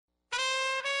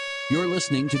You're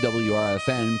listening to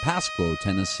WRFN Pasco,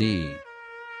 Tennessee.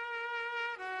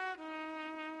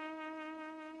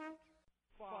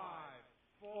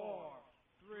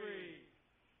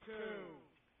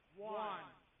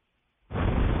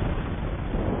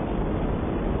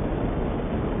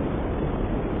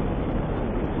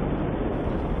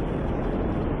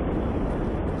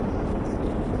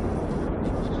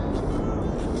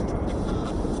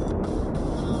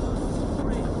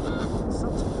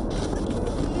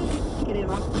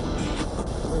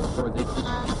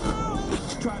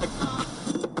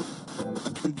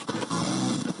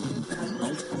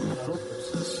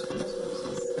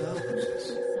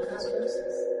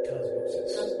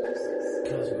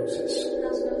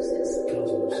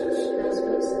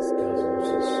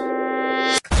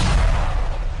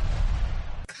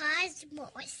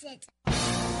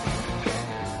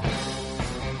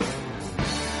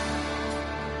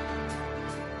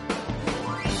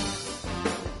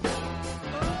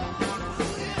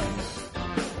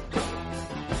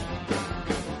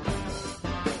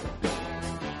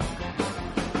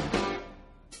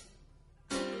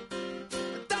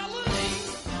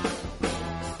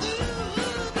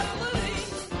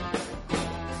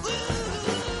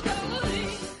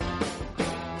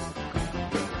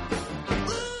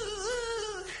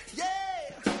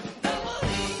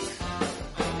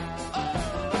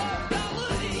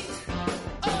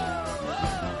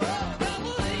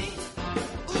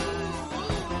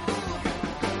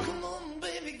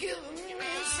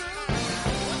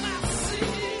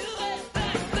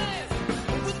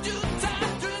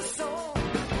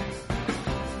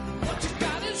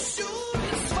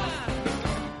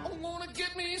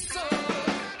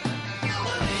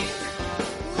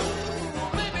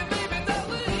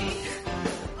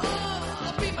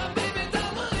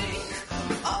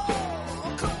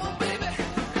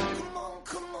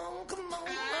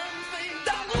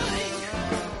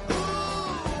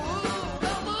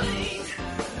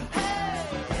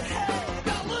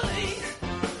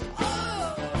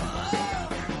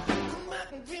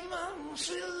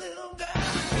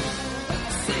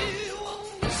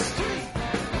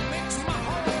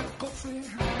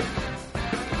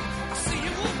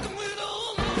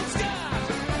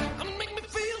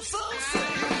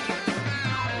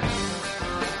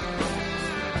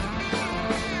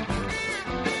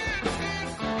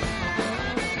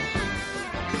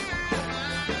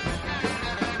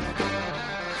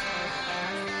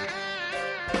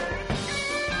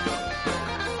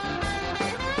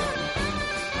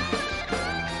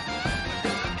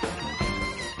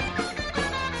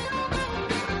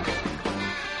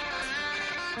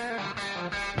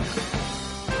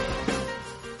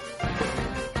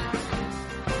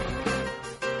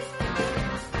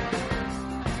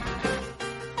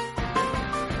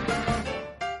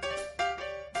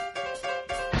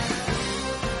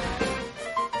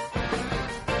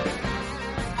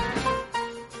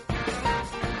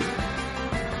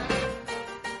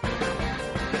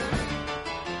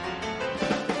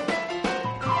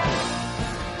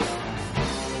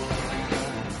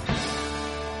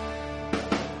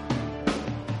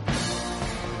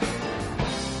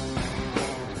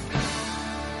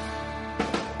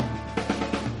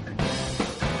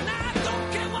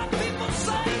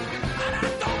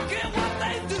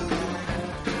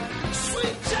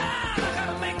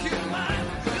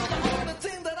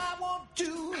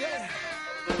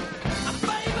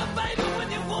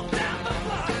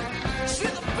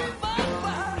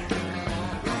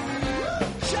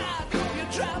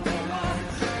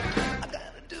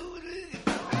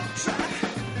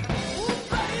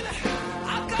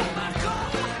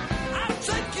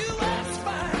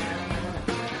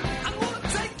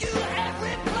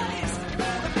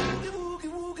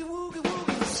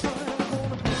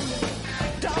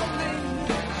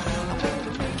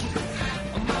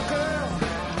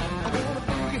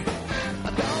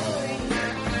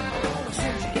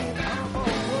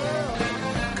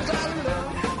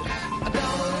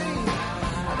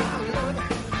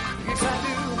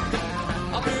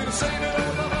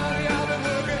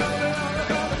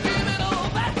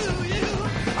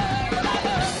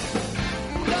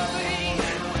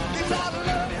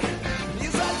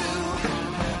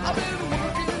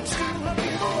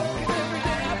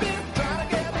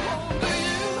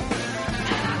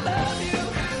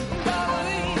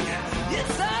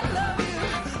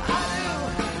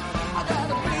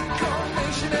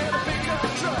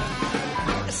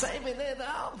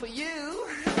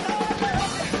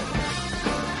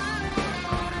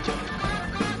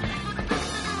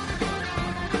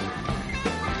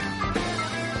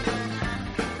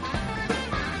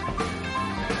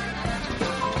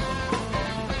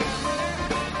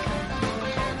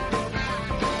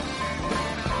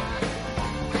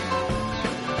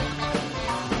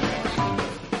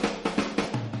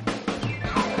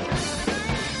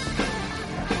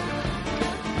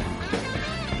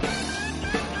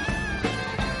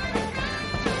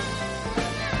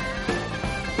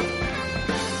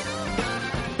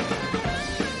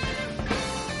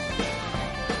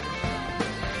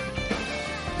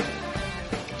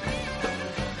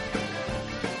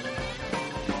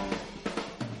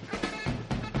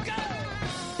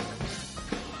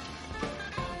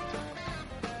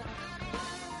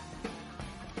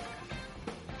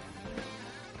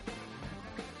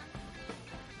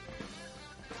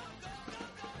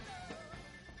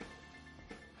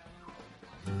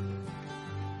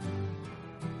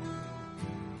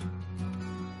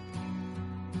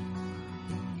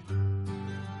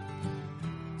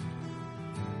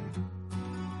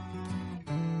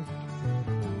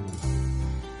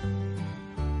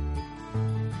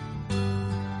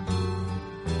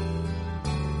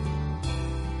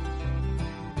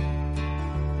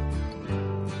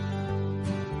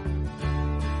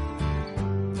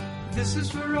 This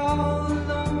is for all the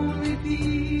lonely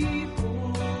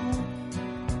people,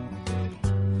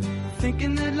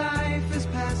 thinking that life has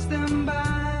passed them by.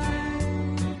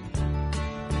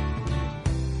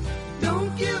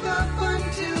 Don't give up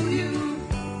until you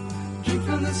drink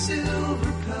from the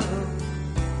silver cup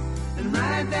and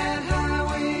ride that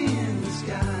highway in the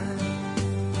sky.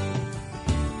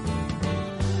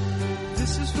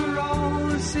 This is for all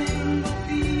the single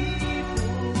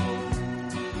people,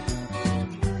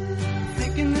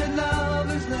 thinking that love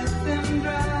has left them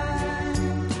dry.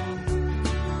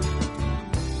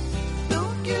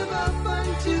 Don't give up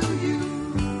until you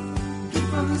drink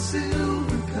from the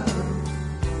silver cup.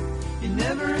 You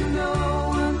never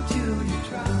know until you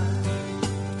try.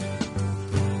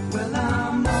 Well,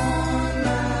 I'm on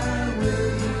my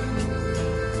way.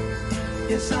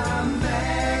 Yes, I'm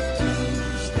back to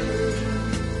stay.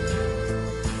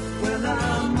 Well,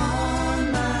 I'm on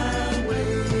my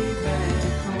way back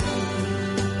home.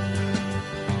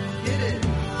 Hit it.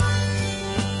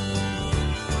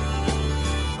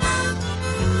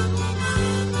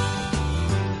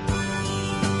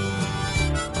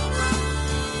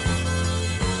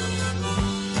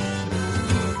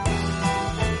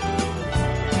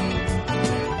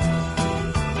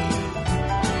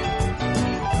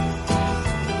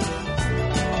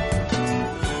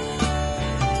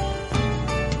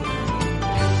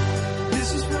 This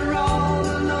is for all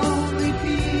the lonely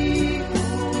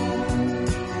people,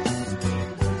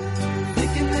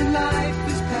 thinking that life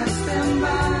has passed them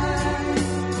by.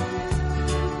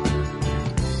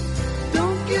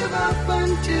 Don't give up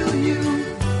until you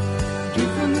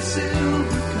drink from the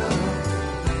silver cup.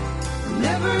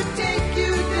 Never take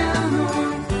you down or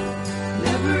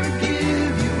never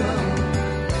give you up.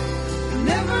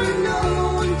 Never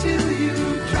know until you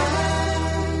try.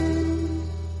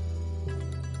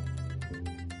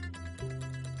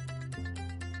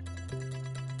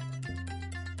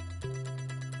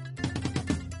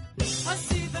 I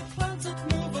see the clouds that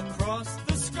move across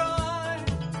the sky.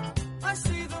 I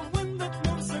see the wind that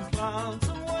moves the clouds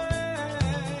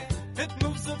away. It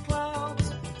moves the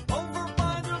clouds over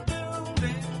by the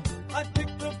building. I pick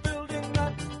the building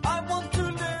that I want to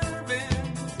live in.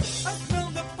 I smell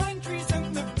the pine trees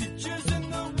and the beeches in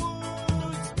the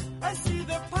woods. I see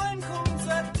the pine cones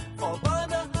that fall by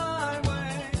the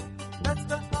highway. That's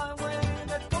the highway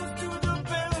that goes to the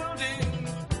building.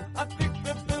 I pick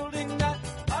the building that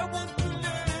I want to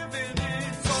live in.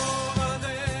 It's over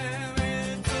there,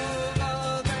 it's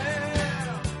over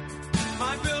there.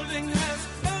 My building has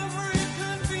every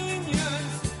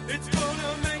convenience. It's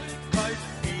gonna make life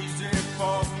easy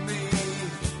for me.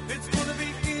 It's gonna be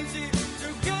easy to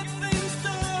get things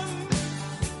done.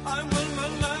 I will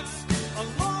relax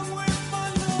along with my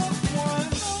loved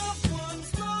ones.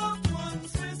 Loved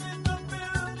ones, visit the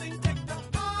building, take the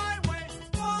highway,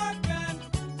 park and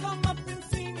come up and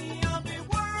see me. I'll be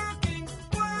working,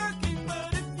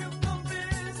 but if you come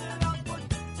visit, I'll put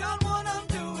down what I'm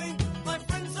doing. My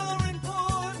friends are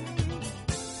important.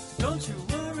 Don't you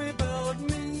worry about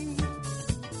me.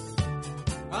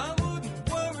 I wouldn't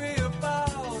worry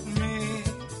about me.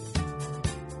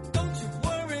 Don't you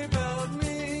worry about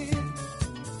me.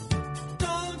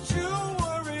 Don't you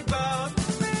worry about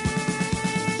me.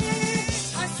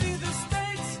 I see the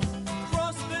states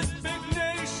across this big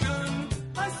nation.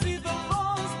 I see the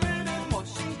laws made in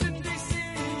Washington, D.C.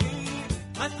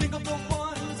 I think of the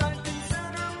ones I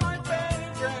consider my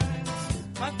favorites.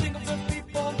 I think of the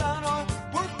people that are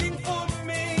working for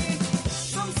me.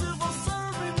 Some civil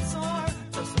servants are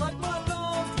just like my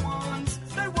loved ones.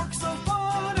 They work so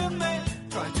hard and they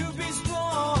try to be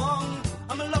strong.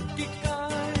 I'm a lucky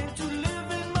guy to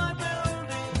live in my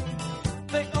building.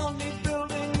 They all need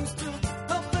buildings to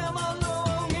help them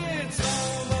along. It's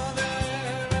over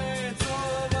there, it's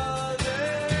over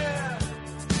there.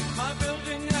 My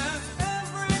building has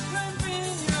every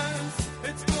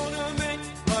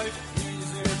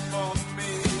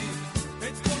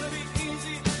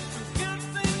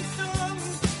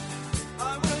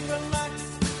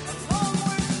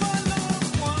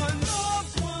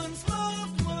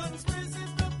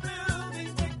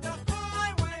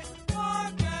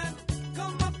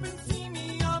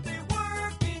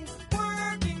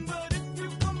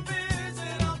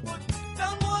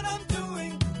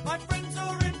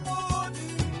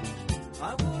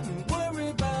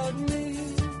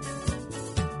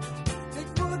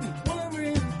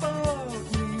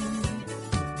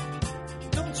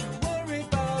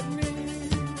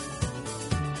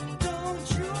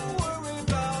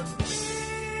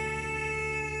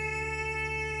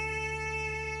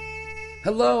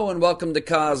Hello and welcome to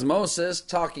Cosmosis,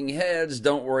 Talking Heads.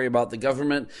 Don't worry about the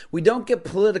government. We don't get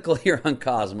political here on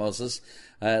Cosmosis.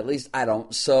 At least I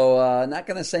don't. So not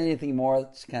going to say anything more.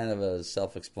 It's kind of a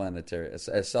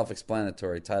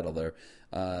self-explanatory title there.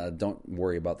 Don't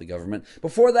worry about the government.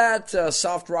 Before that,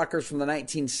 soft rockers from the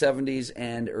 1970s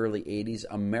and early 80s,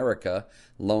 America,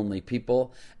 Lonely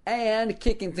People. And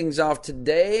kicking things off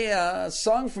today, a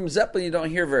song from Zeppelin you don't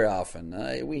hear very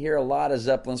often. We hear a lot of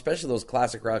Zeppelin, especially those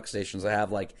classic rock stations that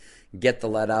have like Get the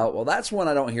Let Out. Well, that's one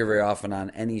I don't hear very often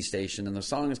on any station. And the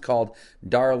song is called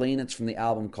Darlene. It's from the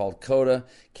album called Coda.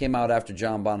 Came out after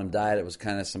John Bonham died. It was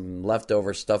kind of some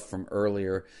leftover stuff from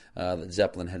earlier that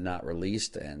Zeppelin had not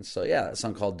released. And so, yeah, that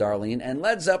song called Darlene. And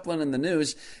Led Zeppelin in the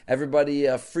news. Everybody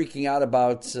freaking out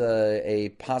about a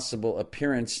possible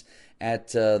appearance at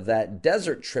that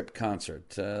Desert Trip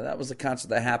concert. That was the concert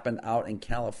that happened out in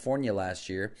California last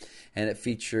year, and it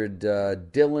featured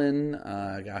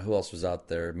Dylan, who else was out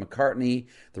there? McCartney,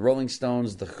 the Rolling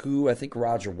Stones, The Who, I think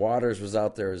Roger Waters was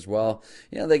out there as well.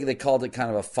 You know, they called it kind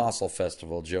of a fossil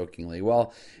festival, jokingly.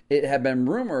 Well, it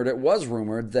was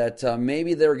rumored that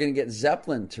maybe they were going to get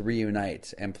Zeppelin to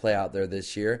reunite and play out there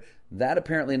this year. That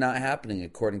apparently not happening,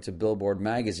 according to Billboard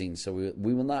magazine. So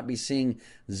we will not be seeing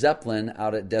Zeppelin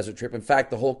out at Desert Trip. In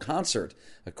fact, the whole concert,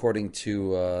 according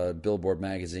to Billboard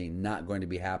magazine, not going to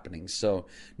be happening. So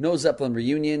no Zeppelin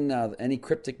reunion. Any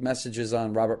cryptic messages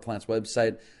on Robert Plant's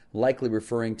website likely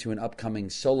referring to an upcoming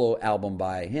solo album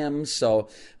by him. So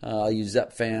you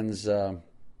Zepp fans... I'm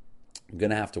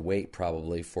going to have to wait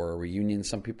probably for a reunion.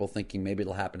 Some people thinking maybe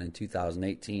it'll happen in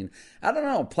 2018. I don't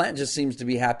know. Plant just seems to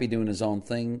be happy doing his own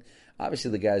thing.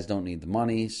 Obviously, the guys don't need the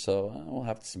money, so we'll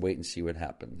have to wait and see what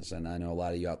happens. And I know a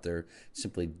lot of you out there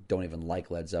simply don't even like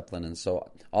Led Zeppelin, and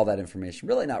so all that information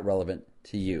really not relevant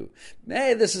to you.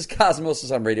 Hey, this is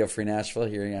Cosmosis on Radio Free Nashville.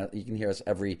 Here you can hear us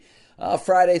every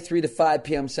Friday, 3 to 5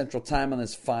 p.m. Central Time on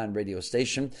this fine radio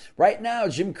station. Right now,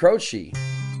 Jim Croce.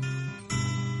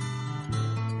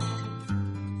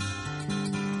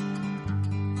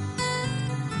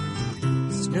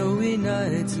 Snowy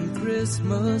nights and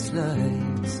Christmas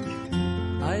lights,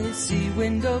 icy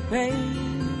window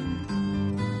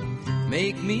pane,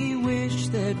 make me wish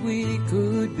that we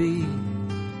could be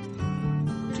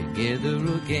together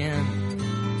again.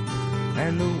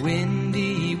 And the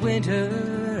windy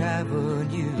winter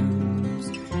avenues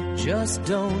just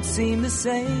don't seem the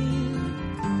same.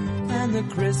 And the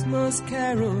Christmas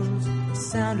carols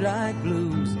sound like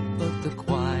blues, but the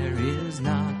choir is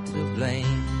not to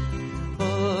blame.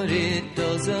 But it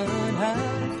doesn't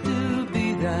have to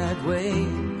be that way.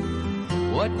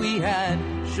 What we had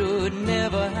should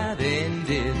never have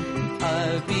ended.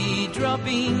 I'll be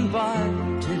dropping by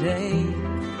today,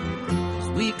 'cause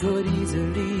we could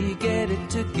easily get it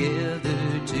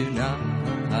together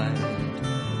tonight.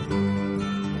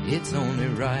 It's only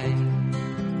right.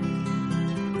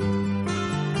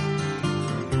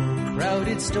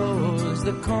 Crowded stores,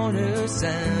 the corner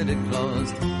Santa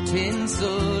Claus,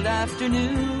 tinseled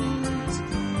afternoons,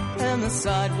 and the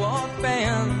sidewalk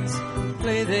bands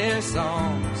play their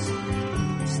songs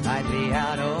slightly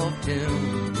out of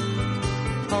tune.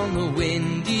 On the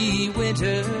windy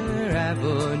winter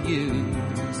avenues,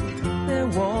 there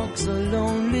walks a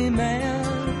lonely man,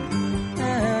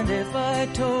 and if I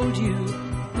told you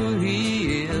who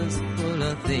he is, well,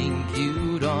 I think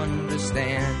you'd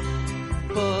understand.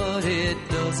 But it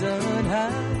doesn't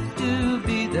have to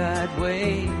be that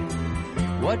way.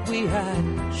 What we had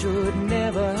should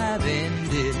never have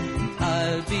ended.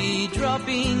 I'll be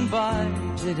dropping by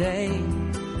today,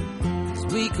 'cause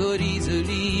we could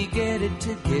easily get it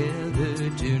together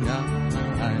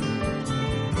tonight.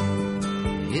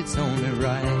 It's only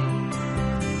right.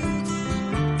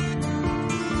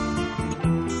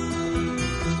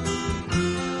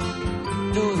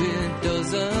 No, it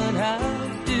doesn't have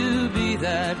be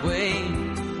that way.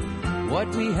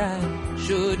 What we had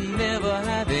should never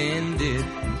have ended.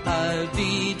 I'll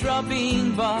be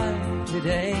dropping by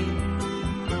today,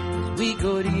 'cause we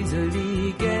could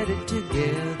easily get it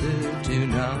together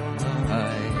tonight.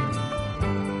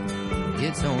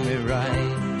 It's only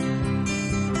right.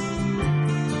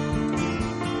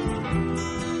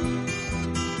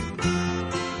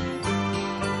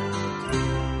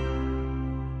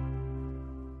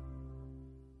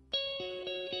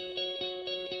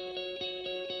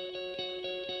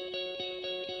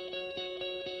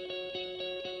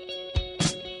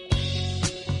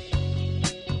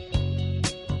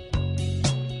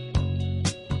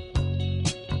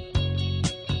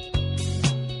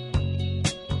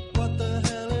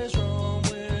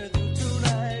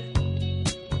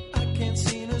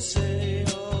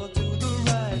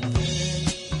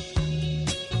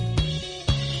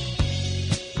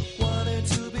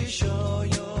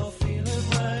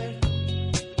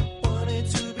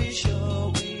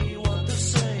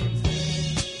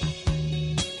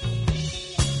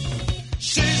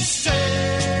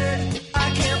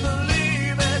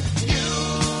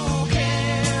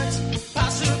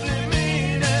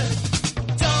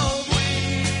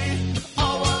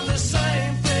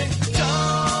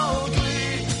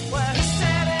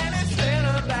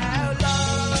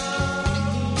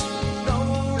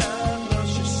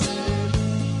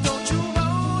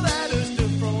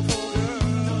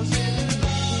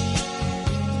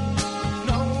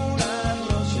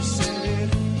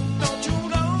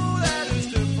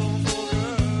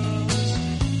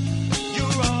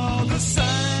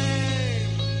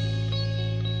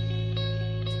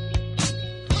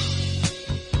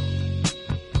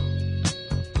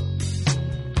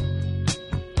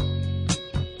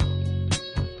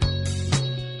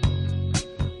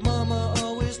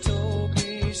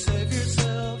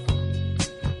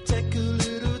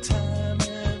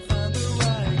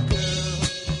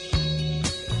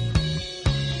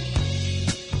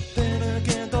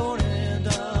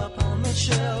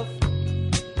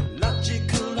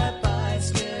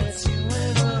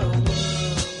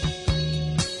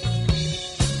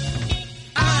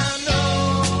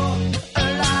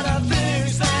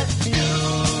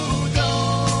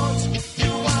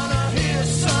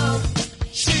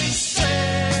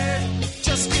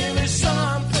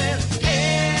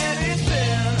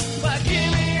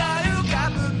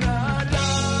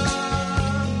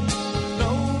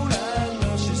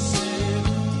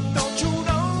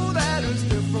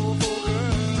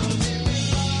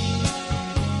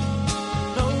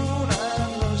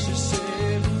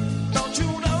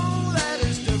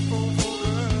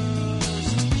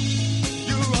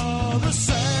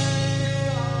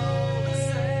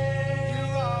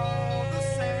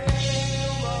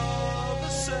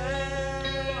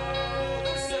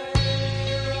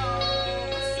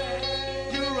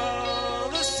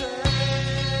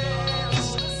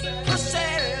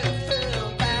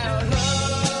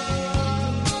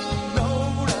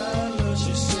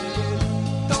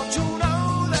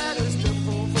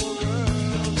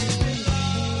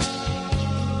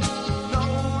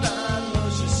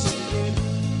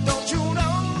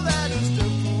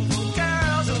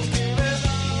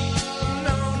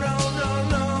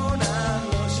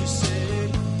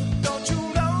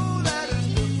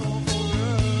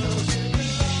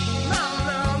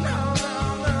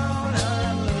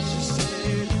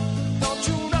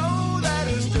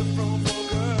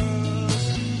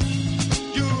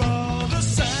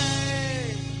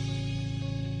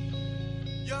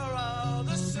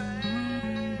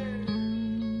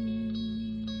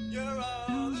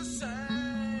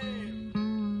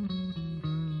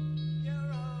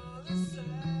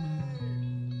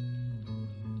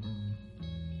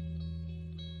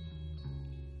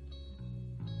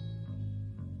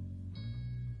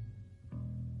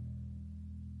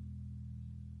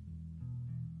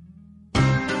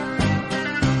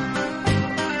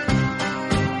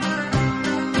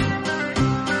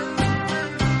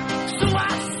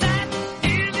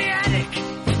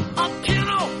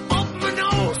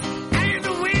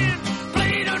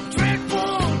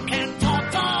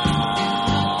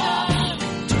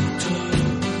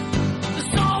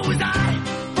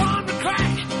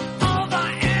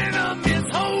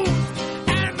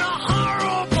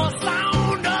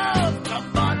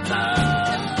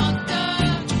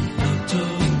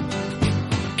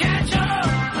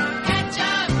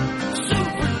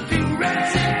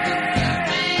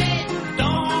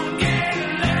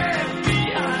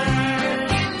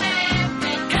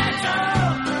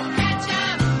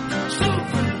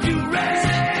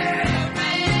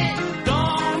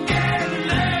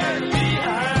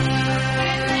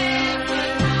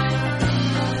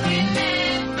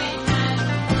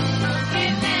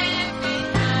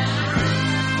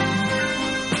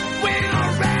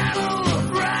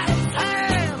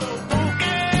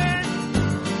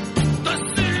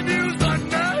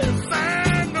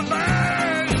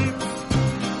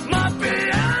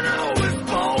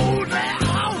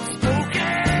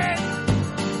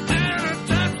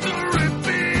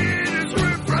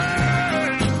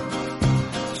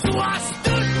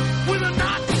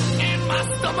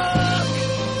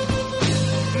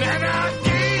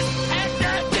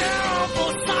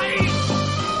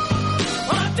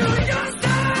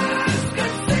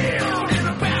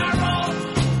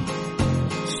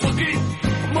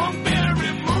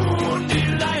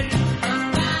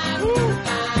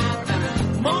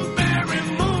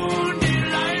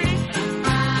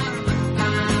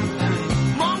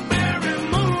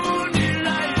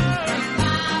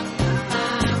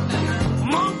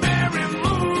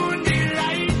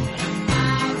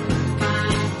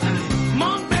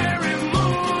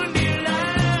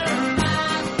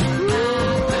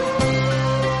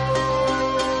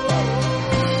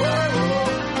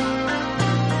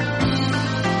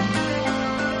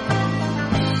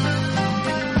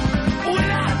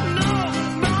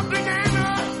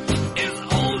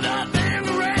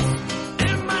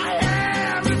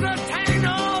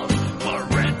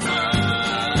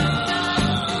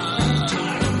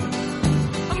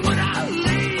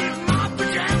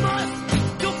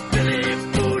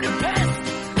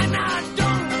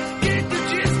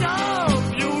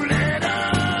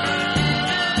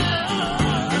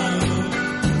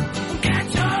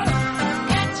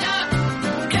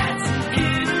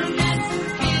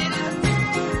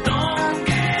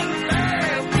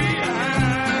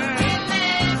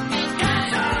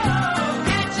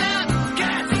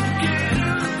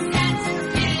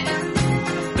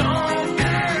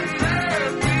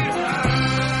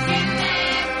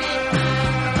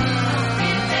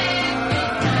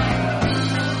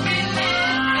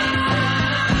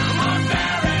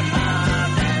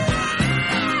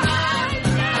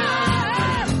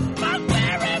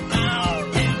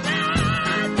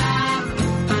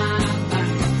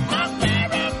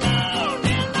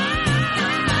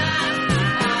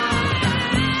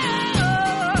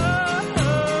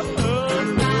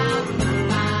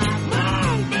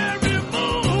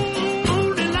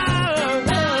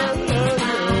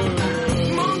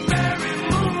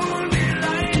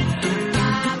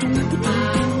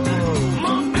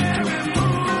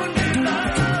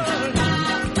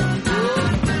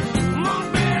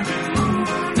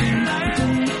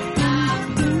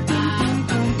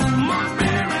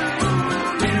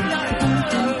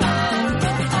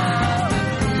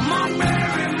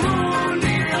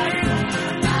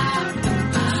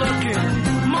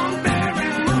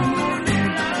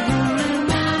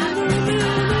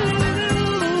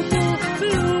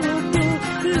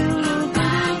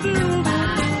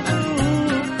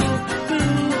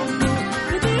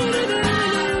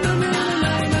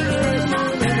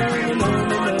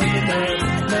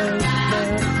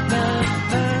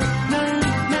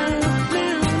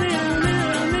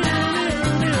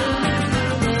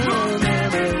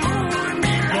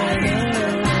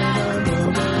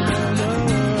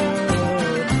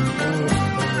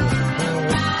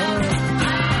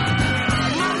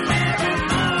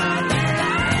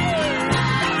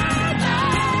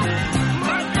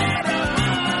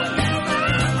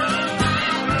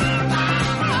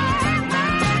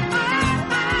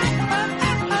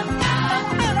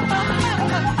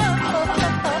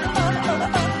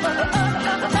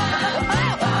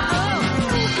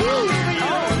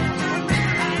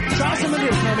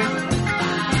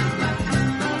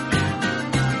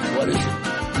 What is it?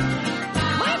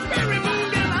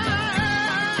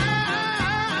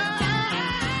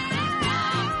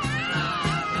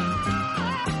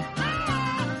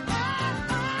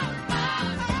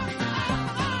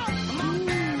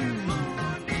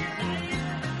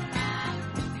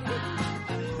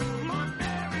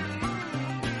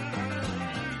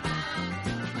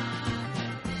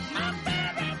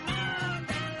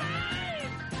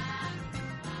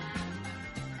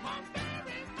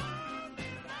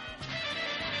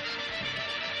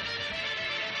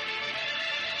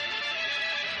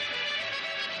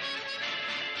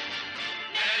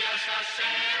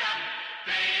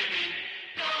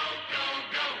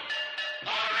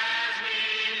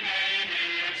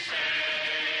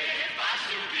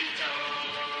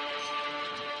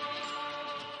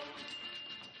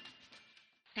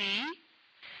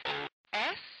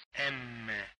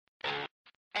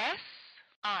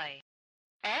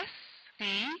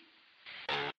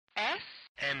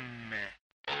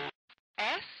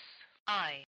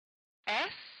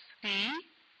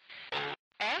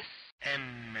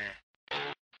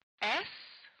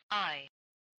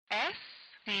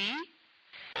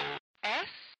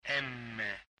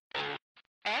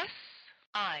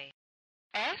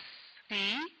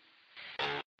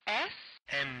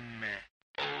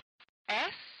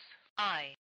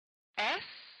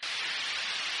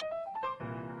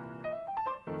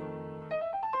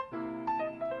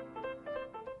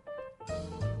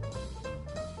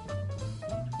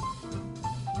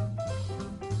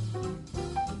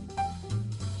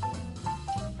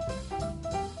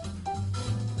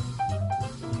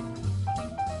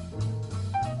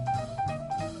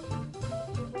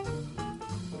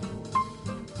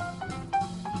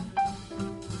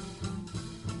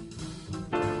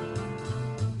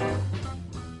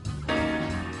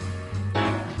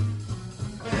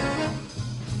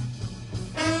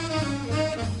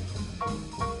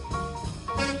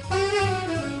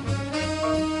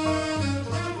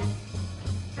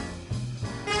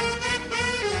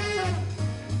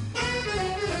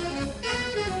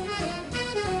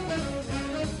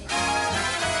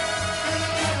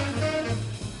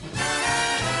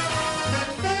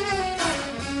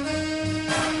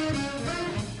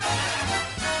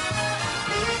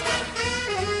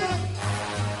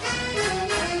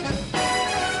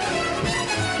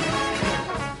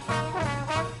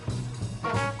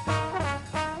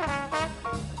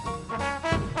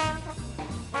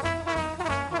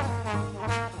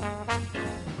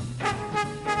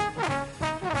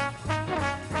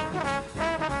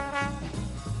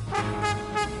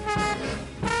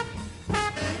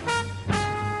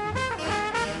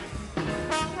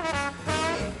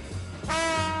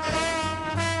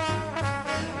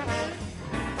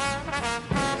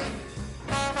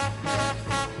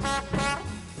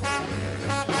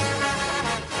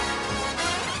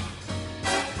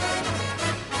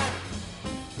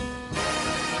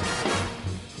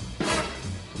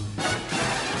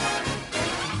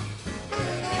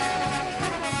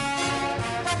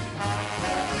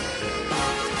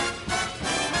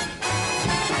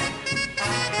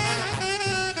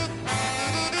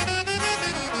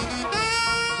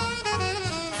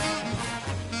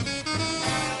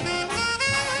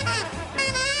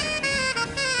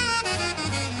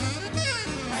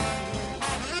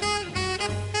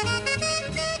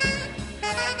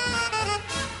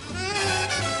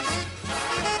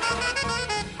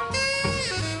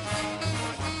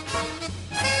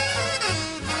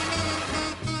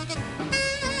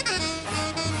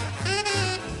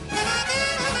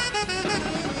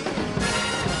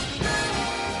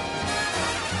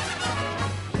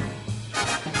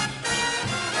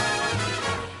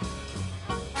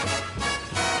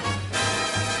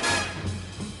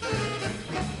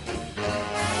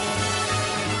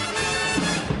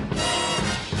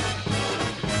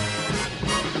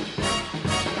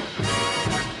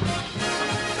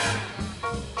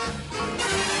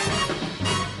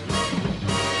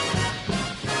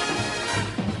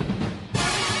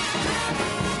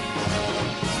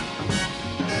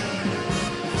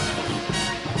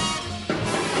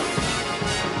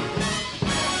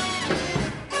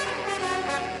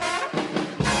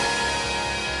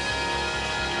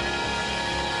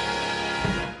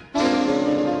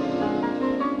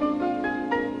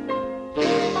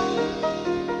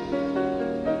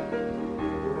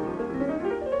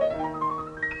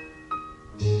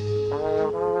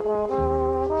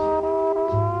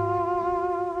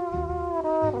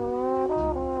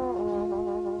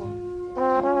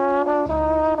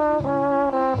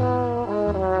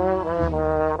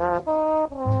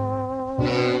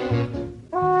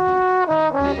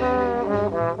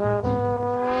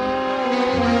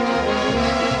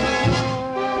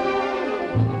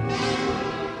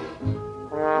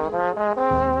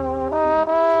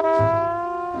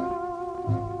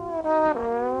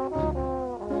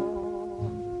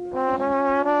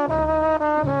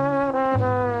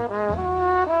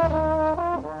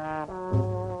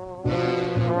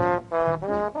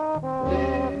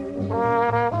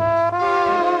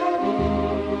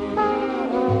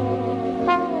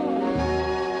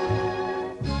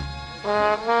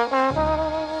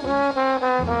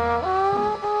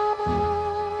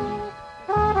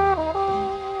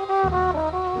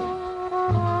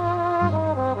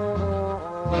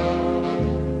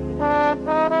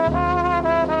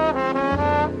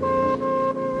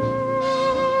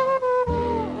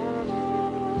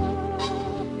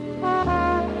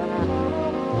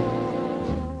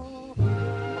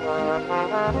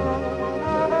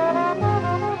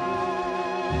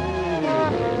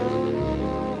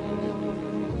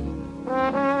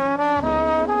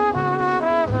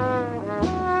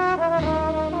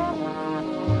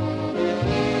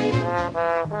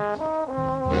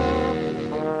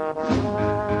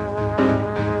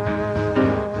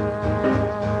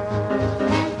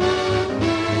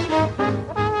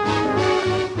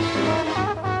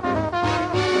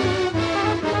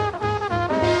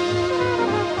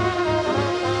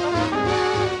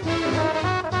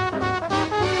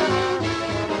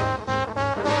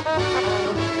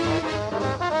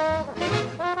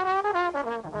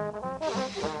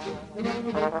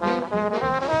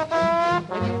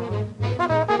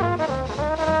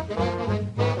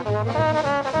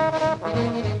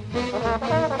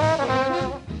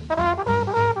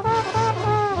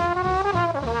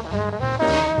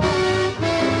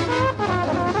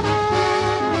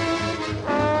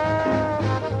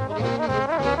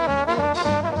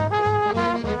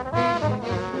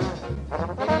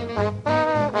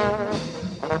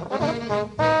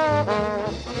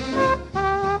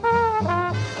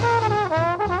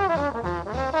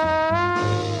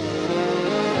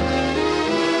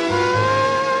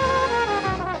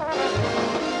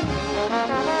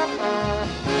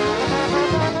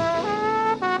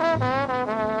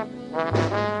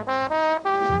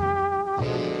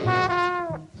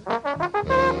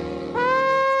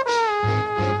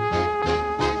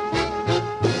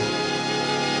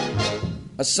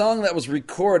 A song that was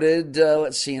recorded,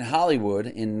 in Hollywood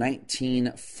in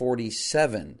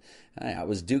 1947. It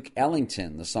was Duke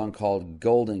Ellington. The song called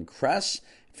Golden Cress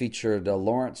featured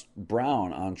Lawrence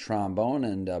Brown on trombone,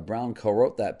 and Brown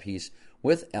co-wrote that piece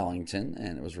with Ellington,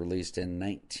 and it was released in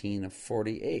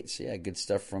 1948. So yeah, good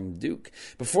stuff from Duke.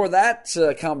 Before that,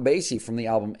 Count Basie from the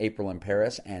album April in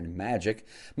Paris and Magic.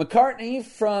 McCartney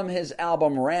from his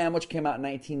album Ram, which came out in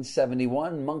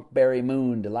 1971, Monkberry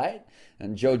Moon Delight.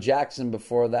 And Joe Jackson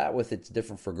before that with It's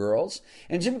Different for Girls.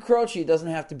 And Jim Croce, Doesn't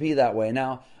Have to Be That Way.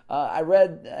 Now, I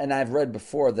read, and I've read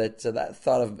before, that that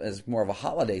thought of as more of a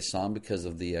holiday song because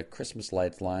of the Christmas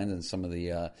lights lines and some of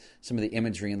the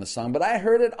imagery in the song. But I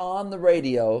heard it on the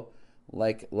radio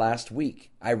like last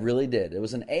week. I really did. It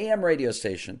was an AM radio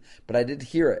station, but I did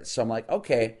hear it. So I'm like,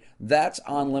 okay, that's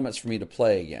on limits for me to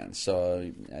play again.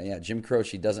 So yeah, Jim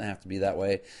Croce, Doesn't Have to Be That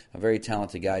Way. A very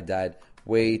talented guy, died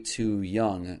way too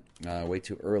young, way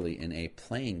too early in a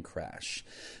plane crash.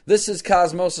 This is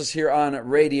Cosmosis here on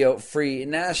Radio Free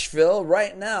Nashville.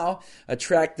 Right now, a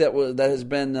track that has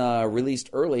been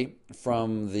released early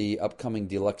from the upcoming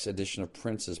deluxe edition of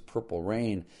Prince's Purple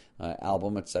Rain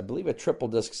album. It's, I believe, a triple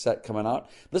disc set coming out.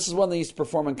 This is one they used to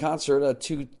perform in concert,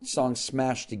 two songs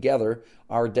smashed together,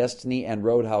 Our Destiny and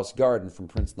Roadhouse Garden from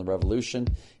Prince and the Revolution,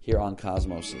 here on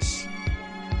Cosmosis.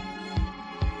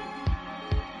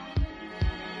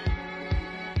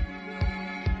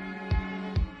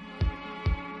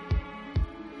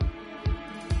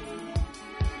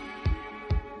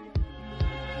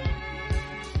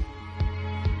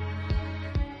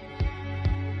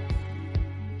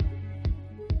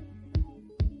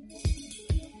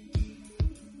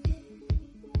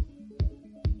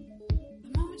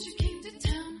 You came to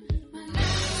town, my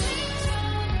life seemed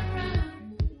all around.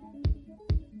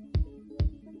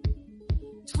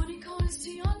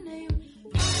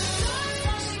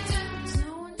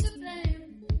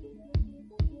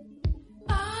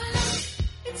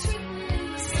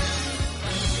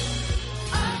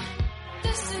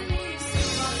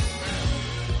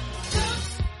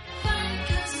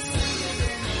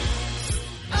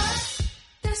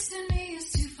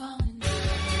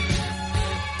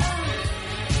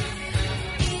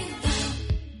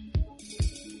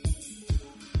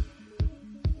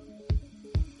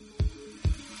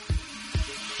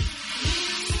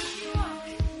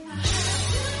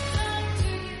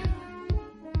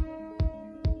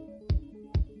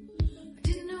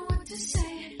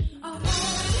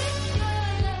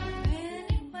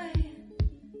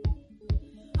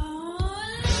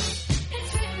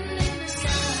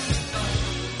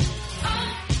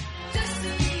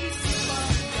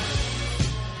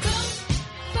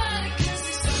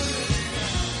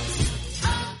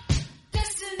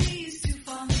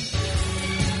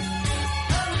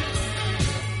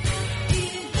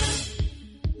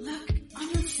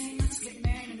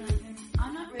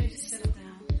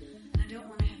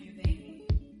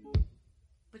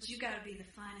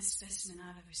 finest specimen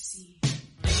I've ever seen.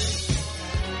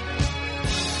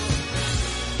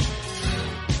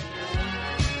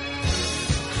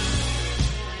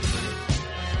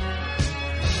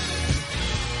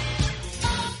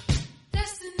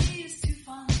 Destiny is too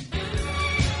fun.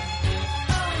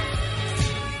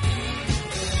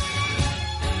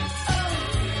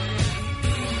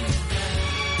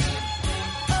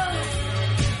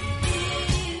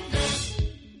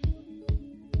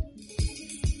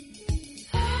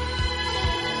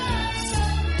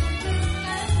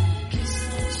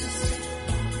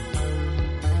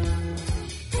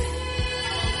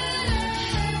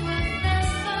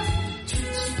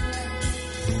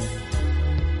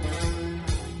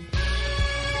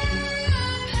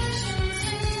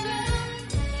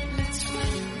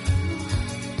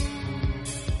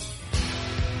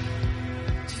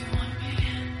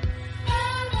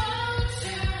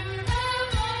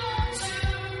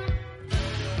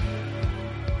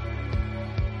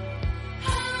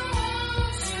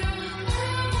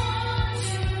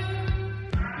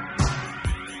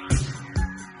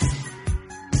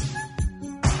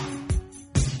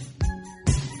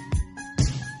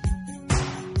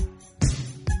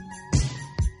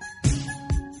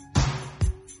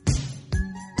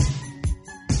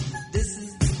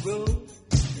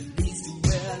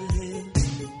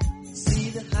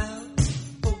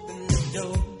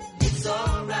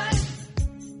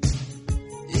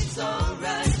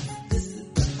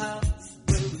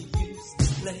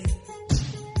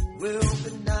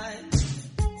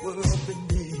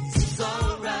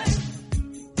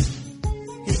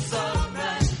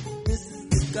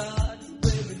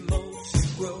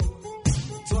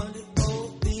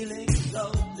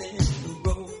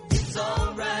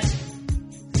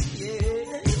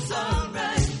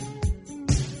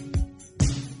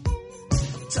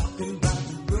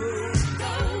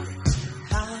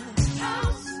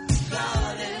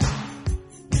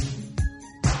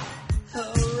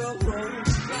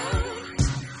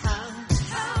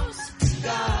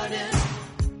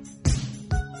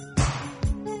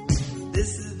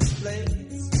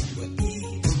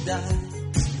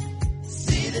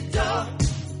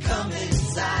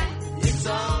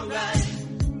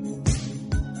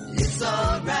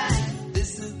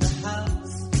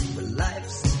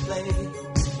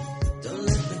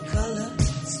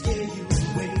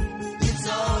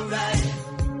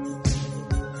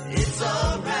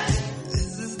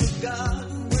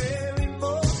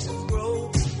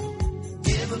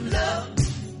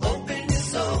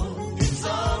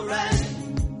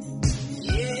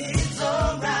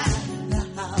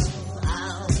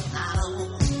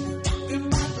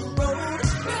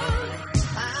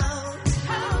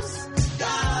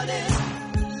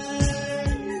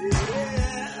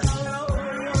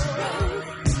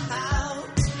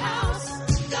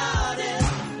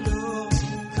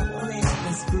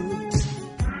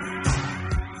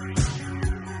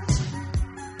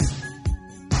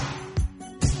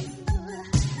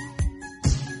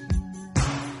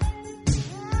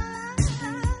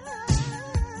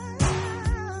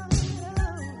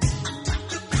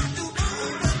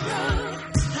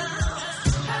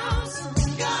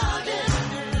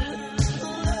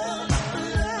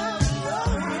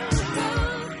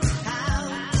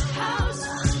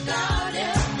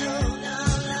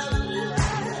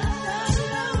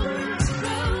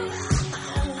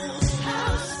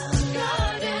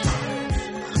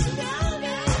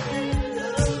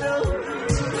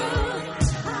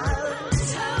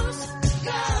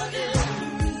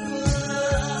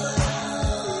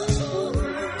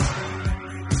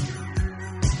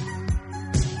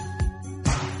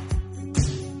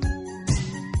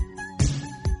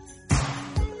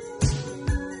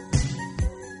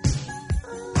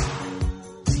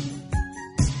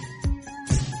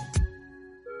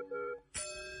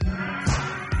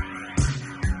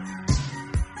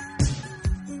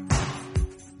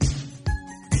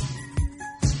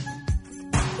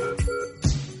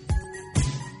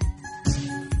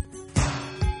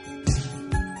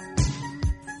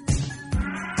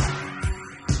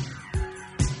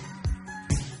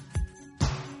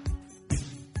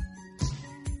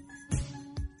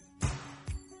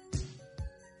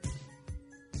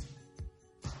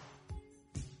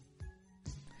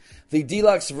 The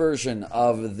deluxe version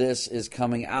of this is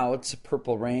coming out,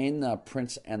 Purple Rain,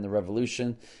 Prince and the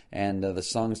Revolution, and the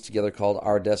songs together called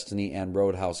Our Destiny and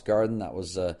Roadhouse Garden. That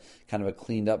was kind of a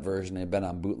cleaned up version. It had been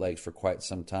on bootlegs for quite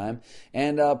some time.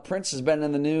 And Prince has been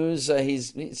in the news.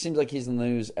 It seems like he's in the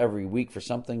news every week for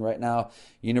something right now.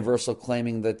 Universal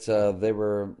claiming that they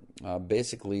were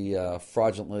basically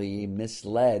fraudulently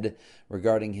misled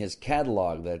regarding his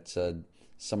catalog, that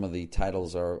some of the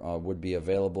titles would be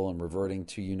available and reverting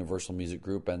to Universal Music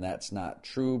Group, and that's not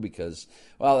true because,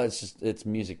 well, it's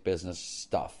music business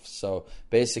stuff. So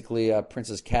basically,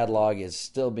 Prince's catalog is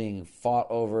still being fought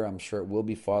over. I'm sure it will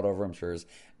be fought over. I'm sure his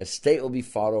estate will be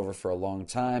fought over for a long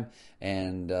time.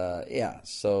 And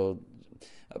so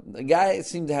the guy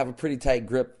seemed to have a pretty tight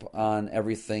grip on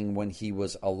everything when he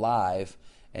was alive,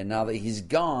 and now that he's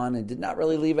gone and did not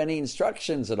really leave any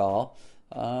instructions at all,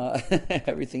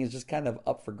 everything is just kind of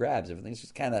up for grabs. Everything's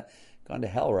just kind of gone to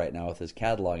hell right now with his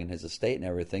catalog and his estate and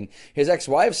everything. His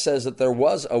ex-wife says that there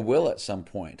was a will at some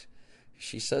point.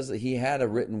 She says that he had a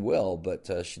written will, but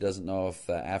she doesn't know if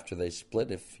after they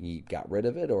split, if he got rid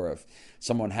of it or if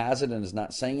someone has it and is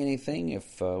not saying anything,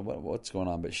 if what's going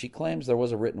on. But she claims there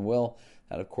was a written will.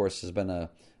 That, of course, has been a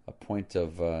point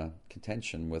of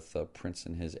contention with Prince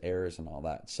and his heirs and all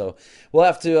that. So we'll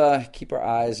have to keep our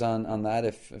eyes on that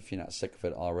if you're not sick of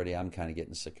it already. I'm kind of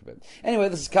getting sick of it. Anyway,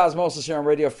 this is Cosmosis here on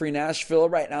Radio Free Nashville.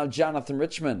 Right now, Jonathan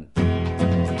Richman.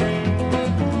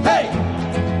 Hey!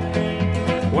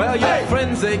 Well, your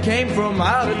friends, they came from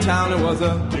out of town. It was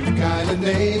a New kind of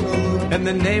neighborhood. and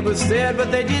the neighbors stared, but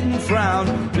they didn't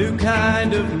frown. New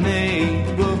kind of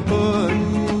neighborhood.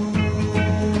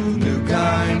 New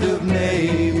kind of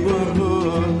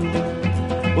neighborhood.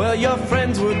 Well, your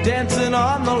friends were dancing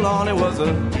on the lawn. It was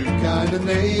a New kind of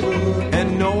neighborhood.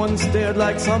 and no one stared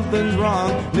like something's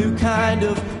wrong. New kind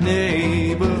of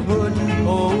neighborhood.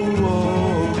 Oh,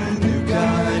 new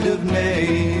kind of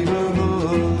neighborhood.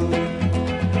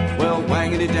 Well,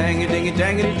 wangity dangy dingy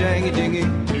dangity dangy dingy.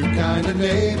 New kind of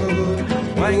neighborhood.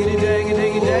 Wangity dangy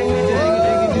dingy dangity dangy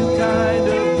dingy. New kind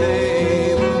of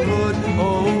neighborhood.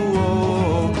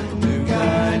 Oh, new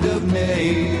kind of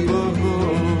neighborhood.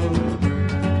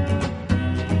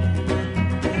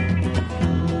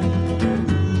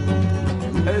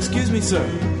 Excuse me, sir.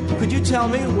 Could you tell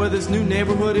me where this new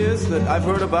neighborhood is that I've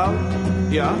heard about?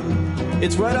 Yeah?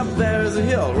 It's right up there as a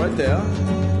hill, right there.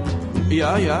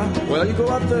 Yeah. Well, you go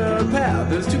up the path.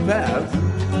 There's two paths.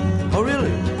 Oh,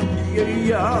 really?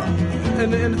 Yeah.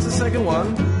 And it's the second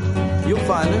one. You'll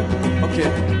find it. Okay.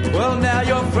 Well, now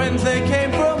your friends, they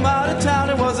came from out of town.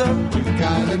 It was a New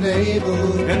kind of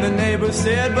neighborhood. and the neighbors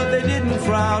said, but they didn't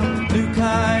frown. New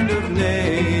kind of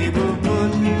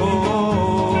neighborhood.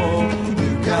 Oh,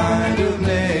 new kind of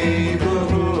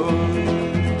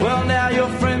neighborhood. Well, now your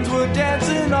friends were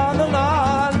dancing on the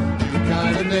lawn, New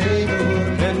kind of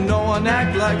neighborhood. and no one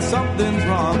act like something's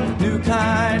wrong. New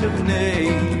kind of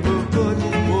neighborhood.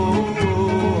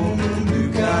 Oh,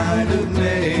 new kind of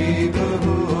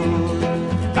neighborhood.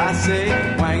 I say,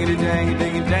 wangity dangy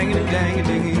dingy dangity dangy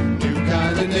dingy. New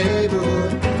kind of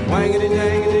neighborhood. Wangity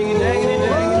dangy dingy dangity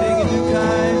dangy dingy. New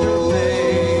kind of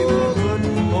neighborhood.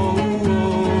 Oh,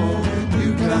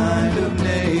 new kind of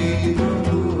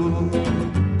neighborhood.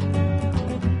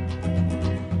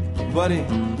 Buddy,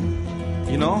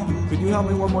 you know, could you help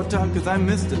me one more time? Because I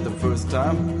missed it the first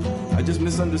time. I just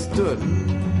misunderstood.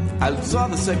 I saw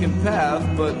the second path,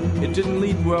 but it didn't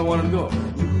lead where I wanted to go.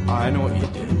 I know what you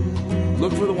did.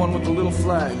 Look for the one with the little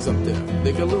flags up there.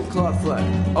 They got a little cloth flag.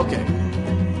 Okay,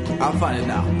 I'll find it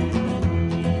now.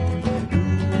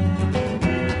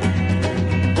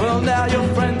 Well, now your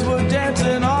friends were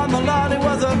dancing on the lawn. It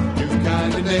was a New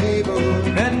kind of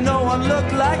neighborhood. and no one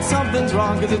looked like something's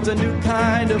wrong, 'cause it's a new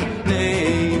kind of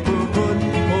neighborhood.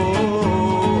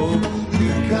 Oh,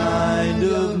 new kind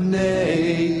of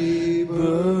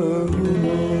neighborhood.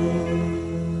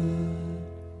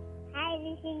 Hi,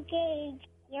 this is Gage.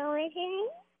 You're listening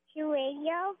to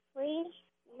Radio Free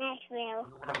Nashville.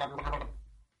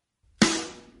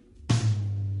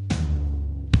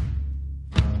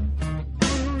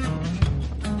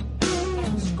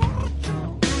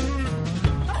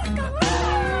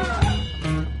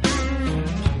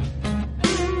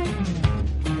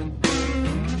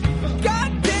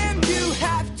 Goddamn you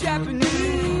half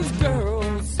Japanese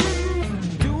girls,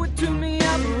 do it to me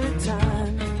every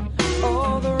time.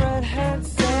 Oh, the redhead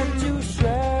said you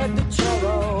shred the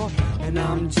cello, and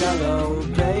I'm jello,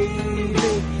 baby.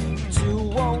 You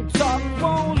won't talk,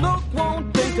 won't look,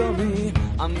 won't think of me.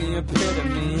 I'm the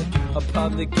epitome, a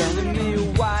public enemy.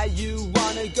 Why you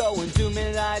wanna go and do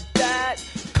me like that?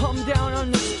 Come down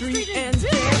on the street and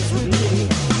dance with me.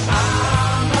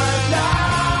 I'm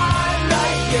alive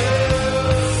like you,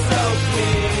 so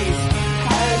please,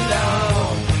 hello,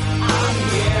 I'm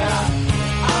here,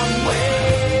 I'm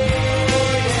waiting.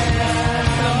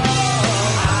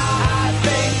 I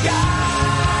think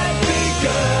I'd be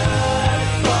good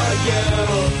for you,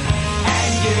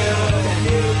 and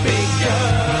you'd be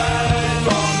good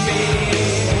for me.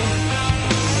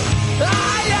 I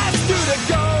asked you to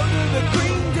go to the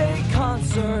Green Day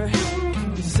concert,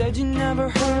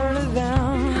 heard of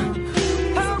them.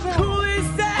 How cool is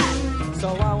that? So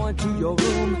I went to your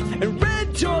room and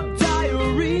read your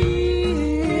diary,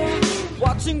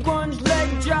 watching grunge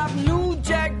leg drop New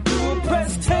Jack to a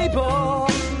press table.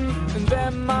 And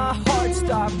then my heart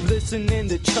stopped listening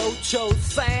to Cho-Cho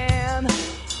San,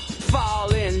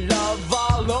 fall in love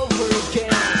all over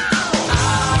again.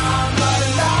 I'm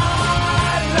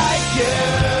alive like you,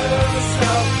 so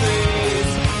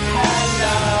please,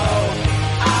 hello,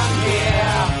 I'm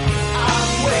here,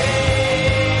 I'm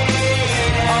waiting.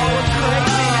 Oh, it's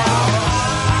crazy now.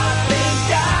 I think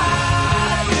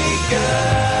I'd be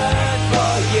good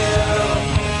for you,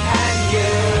 and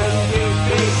you'd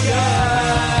be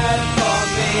good for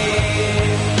me.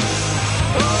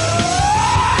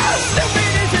 Oh,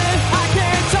 stupid is it? I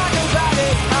can't talk about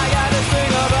it. I gotta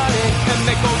sing about it and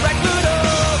make a record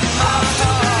of. How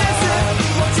stupid is it?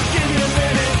 Won't you give me a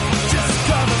minute? Just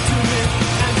come up to me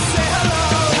and say hello.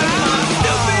 How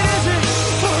stupid is it?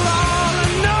 For all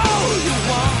I know, you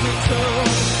want me to.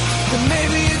 And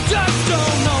maybe you just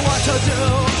don't know what to do.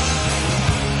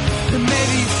 And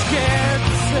maybe you're scared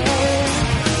to say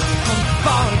I'm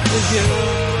falling for you.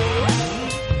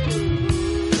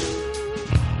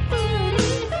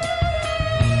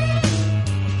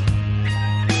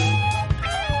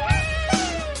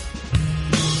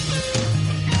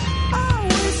 I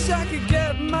wish I could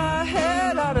get my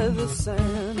head out of the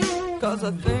sand, 'cause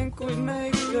I think we'd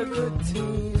make a good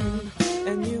team,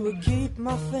 and you would keep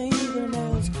my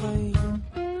fingernails clean.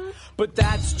 But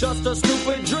that's just a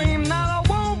stupid dream that I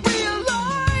won't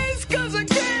realize, 'cause I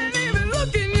can't even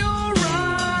look in your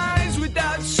eyes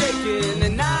without shaking,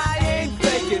 and I ain't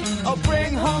faking. I'll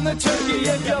bring home the turkey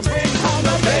if you bring home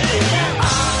the bacon.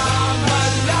 I'm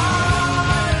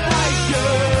alive like you,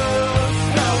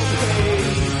 so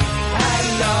please,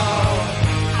 hello,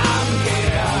 I'm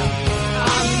here,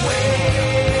 I'm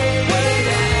waiting.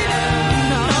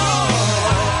 No,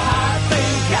 I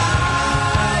think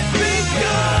I'd be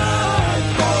good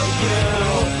for you,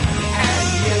 and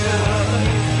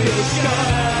you'd be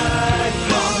good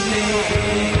for me.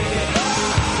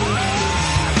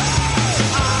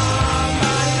 I'm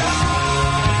alive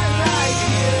like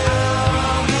you,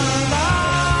 I'm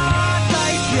alive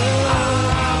like you,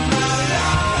 I'm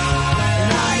alive, and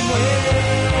I'm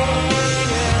waiting.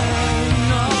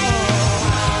 No,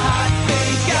 I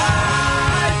think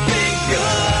I'd be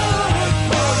good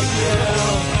for you,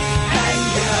 and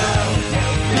you'd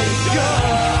be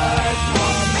good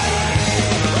for me.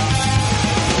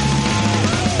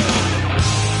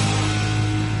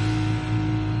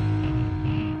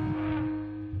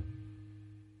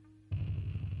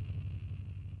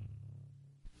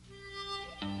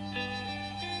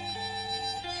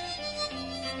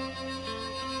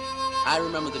 I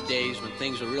remember the days when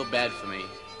things were real bad for me.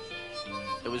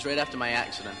 It was right after my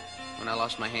accident, when I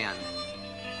lost my hand.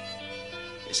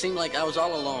 It seemed like I was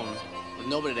all alone, with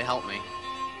nobody to help me.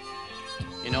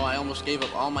 You know, I almost gave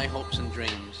up all my hopes and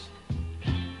dreams.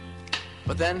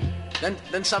 But then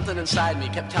something inside me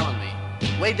kept telling me,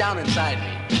 way down inside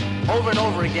me, over and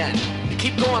over again, to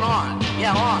keep going on.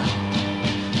 Yeah, on.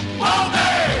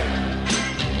 Baldy!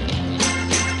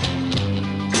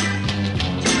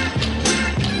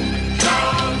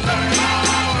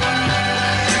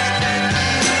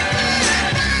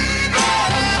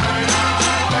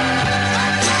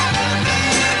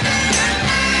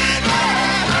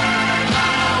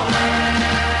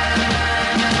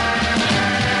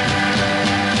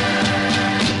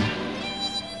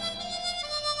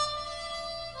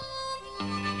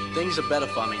 Things are better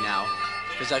for me now,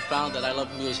 because I found that I love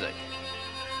music.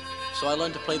 So I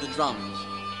learned to play the drums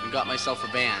and got myself a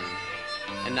band.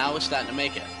 And now we're starting to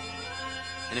make it.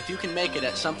 And if you can make it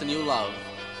at something you love,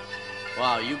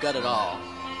 wow, you got it all.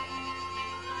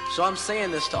 So I'm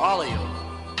saying this to all of you.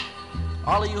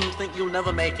 All of you who think you'll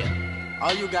never make it.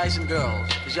 All you guys and girls,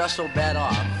 because you're so bad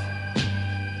off.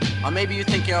 Or maybe you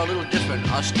think you're a little different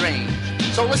or strange.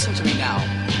 So listen to me now,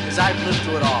 because I've lived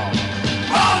through it all.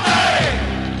 Baldy!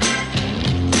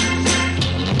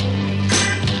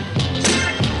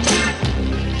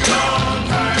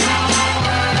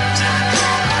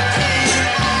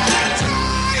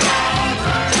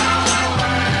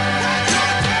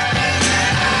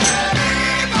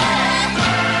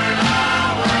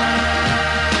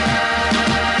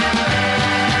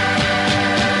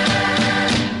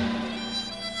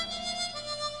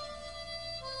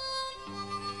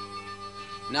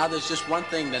 Now there's just one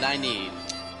thing that I need.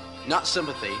 Not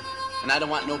sympathy, and I don't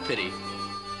want no pity.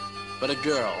 But a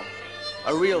girl.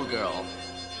 A real girl.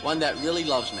 One that really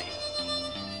loves me.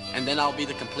 And then I'll be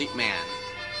the complete man.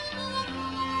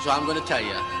 So I'm gonna tell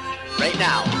you, right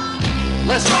now,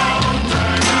 listen!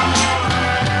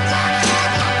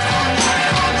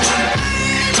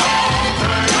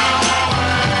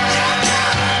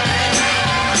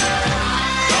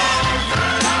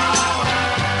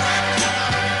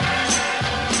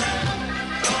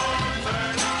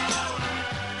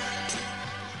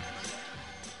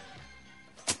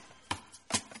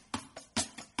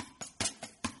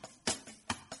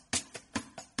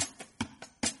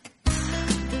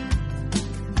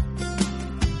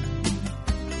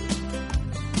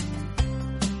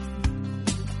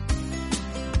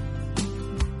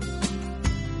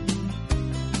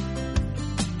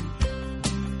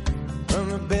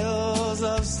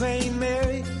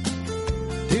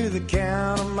 to the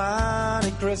Count of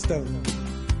Monte Cristo.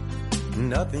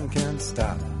 Nothing can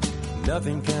stop,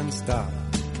 nothing can stop,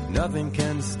 nothing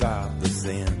can stop the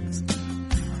sins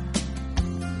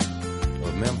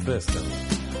of Memphisto.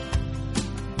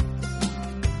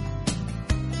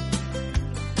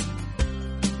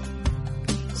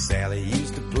 Sally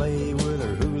used to play with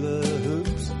her hula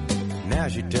hoops. Now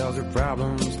she tells her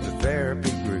problems to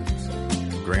therapy groups.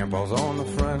 Grandpa's on the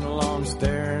front lawn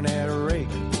staring at a rake,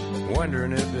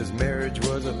 wondering if his marriage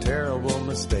was a terrible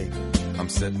mistake. I'm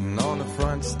sitting on the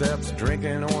front steps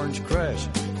drinking Orange Crush,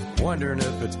 wondering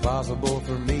if it's possible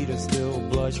for me to still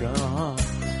blush. Oh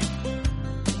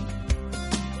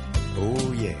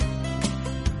yeah.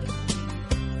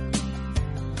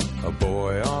 A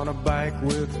boy on a bike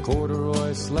with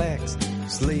corduroy slacks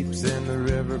sleeps in the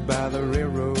river by the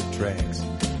railroad tracks.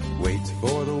 Waits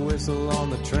for the whistle on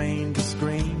the train to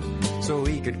scream so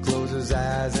he could close his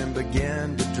eyes and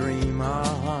begin to dream.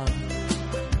 Oh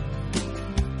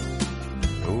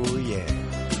yeah.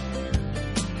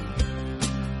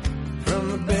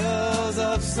 From the bells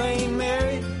of St.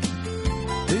 Mary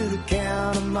to the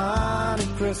Count of Monte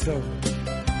Cristo,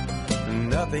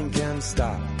 nothing can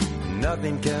stop,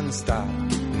 nothing can stop,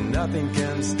 nothing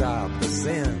can stop the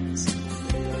sins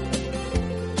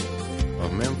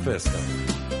of Memphisto.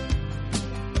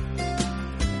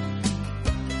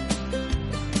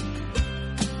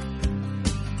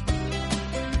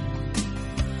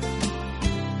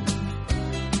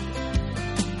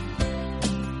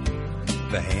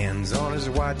 The hands on his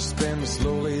watch spin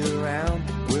slowly around,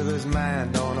 with his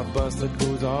mind on a bus that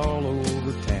goes all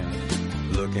over town.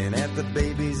 Looking at the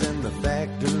babies in the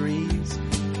factories,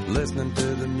 listening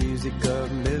to the music of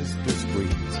Mr.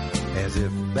 Squeeze. As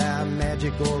if by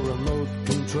magic or remote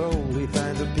control, he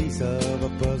finds a piece of a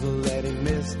puzzle that he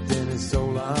missed in his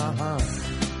soul.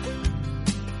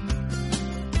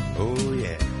 Oh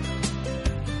yeah.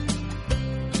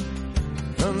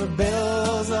 From the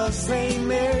bells of St.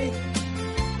 Mary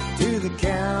to the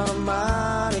Count of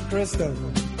Monte Cristo,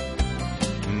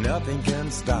 nothing can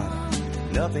stop,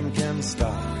 nothing can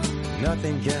stop,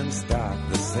 nothing can stop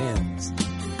the sins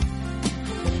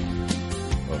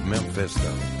of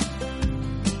Memphisto.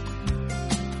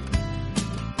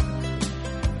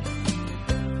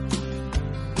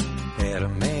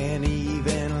 Adam and Eve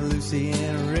and Lucy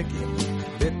and Ricky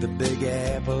bit the big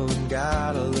apple and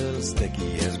got a little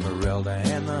sticky. Esmeralda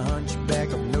and the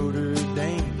Hunchback of Notre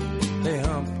Dame, they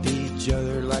humped each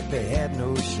other like they had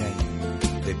no shame.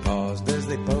 They paused as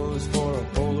they posed for a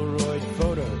Polaroid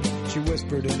photo. She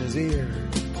whispered in his ear,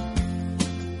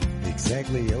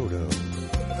 exactly Odo,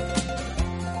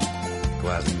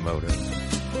 Quasimodo.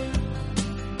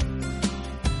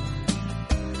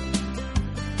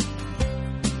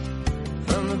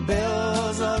 From the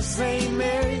bells of St.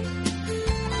 Mary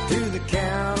to the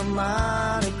Count of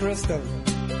Monte Cristo,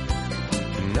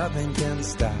 nothing can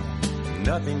stop,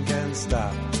 nothing can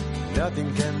stop,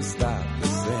 nothing can stop the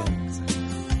sins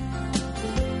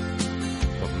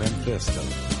of Memphisto.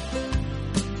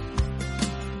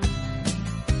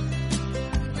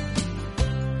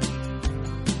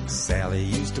 Sally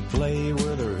used to play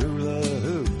with her hula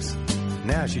hoops.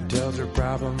 Now she tells her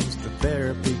problems to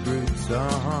therapy groups.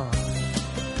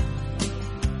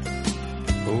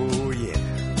 Oh yeah.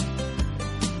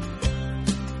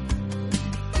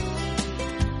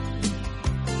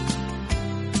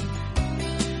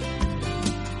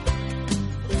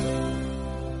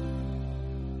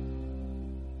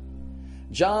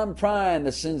 John Prine,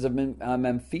 The Sins of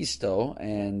Memphisto,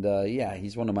 and yeah,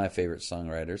 he's one of my favorite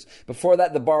songwriters. Before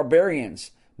that, The Barbarians,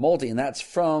 Multi, and that's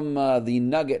from the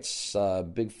Nuggets,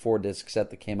 big 4-disc set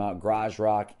that came out, Garage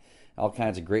Rock, all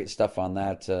kinds of great stuff on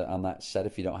that set.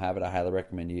 If you don't have it, I highly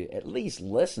recommend you at least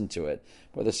listen to it,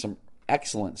 where there's some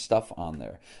excellent stuff on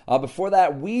there. Before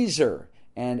that, Weezer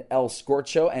and El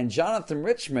Scorcho, and Jonathan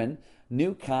Richman,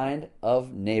 New Kind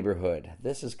of Neighborhood.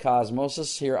 This is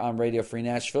Cosmosis here on Radio Free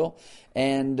Nashville,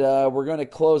 and we're going to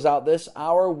close out this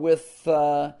hour with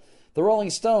the Rolling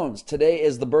Stones. Today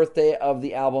is the birthday of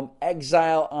the album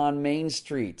Exile on Main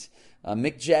Street.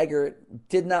 Mick Jagger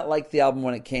did not like the album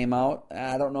when it came out.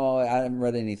 I don't know. I haven't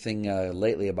read anything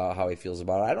lately about how he feels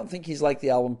about it. I don't think he's liked the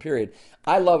album, period.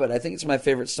 I love it. I think it's my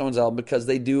favorite Stones album because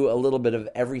they do a little bit of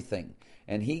everything.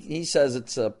 And he says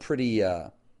it's a pretty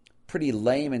pretty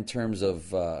lame in terms of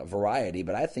variety,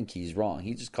 but I think he's wrong.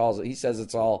 He just he says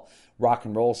it's all rock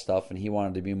and roll stuff, and he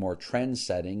wanted to be more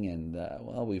trend-setting, and,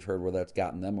 well, we've heard where that's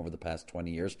gotten them over the past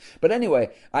 20 years. But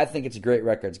anyway, I think it's a great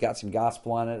record. It's got some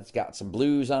gospel on it. It's got some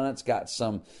blues on it. It's got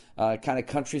some kind of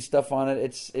country stuff on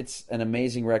it. It's an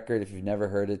amazing record. If you've never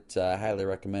heard it, I highly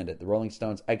recommend it. The Rolling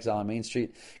Stones, Exile on Main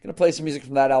Street. Going to play some music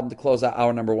from that album to close out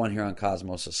hour number 1 here on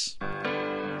Cosmosis.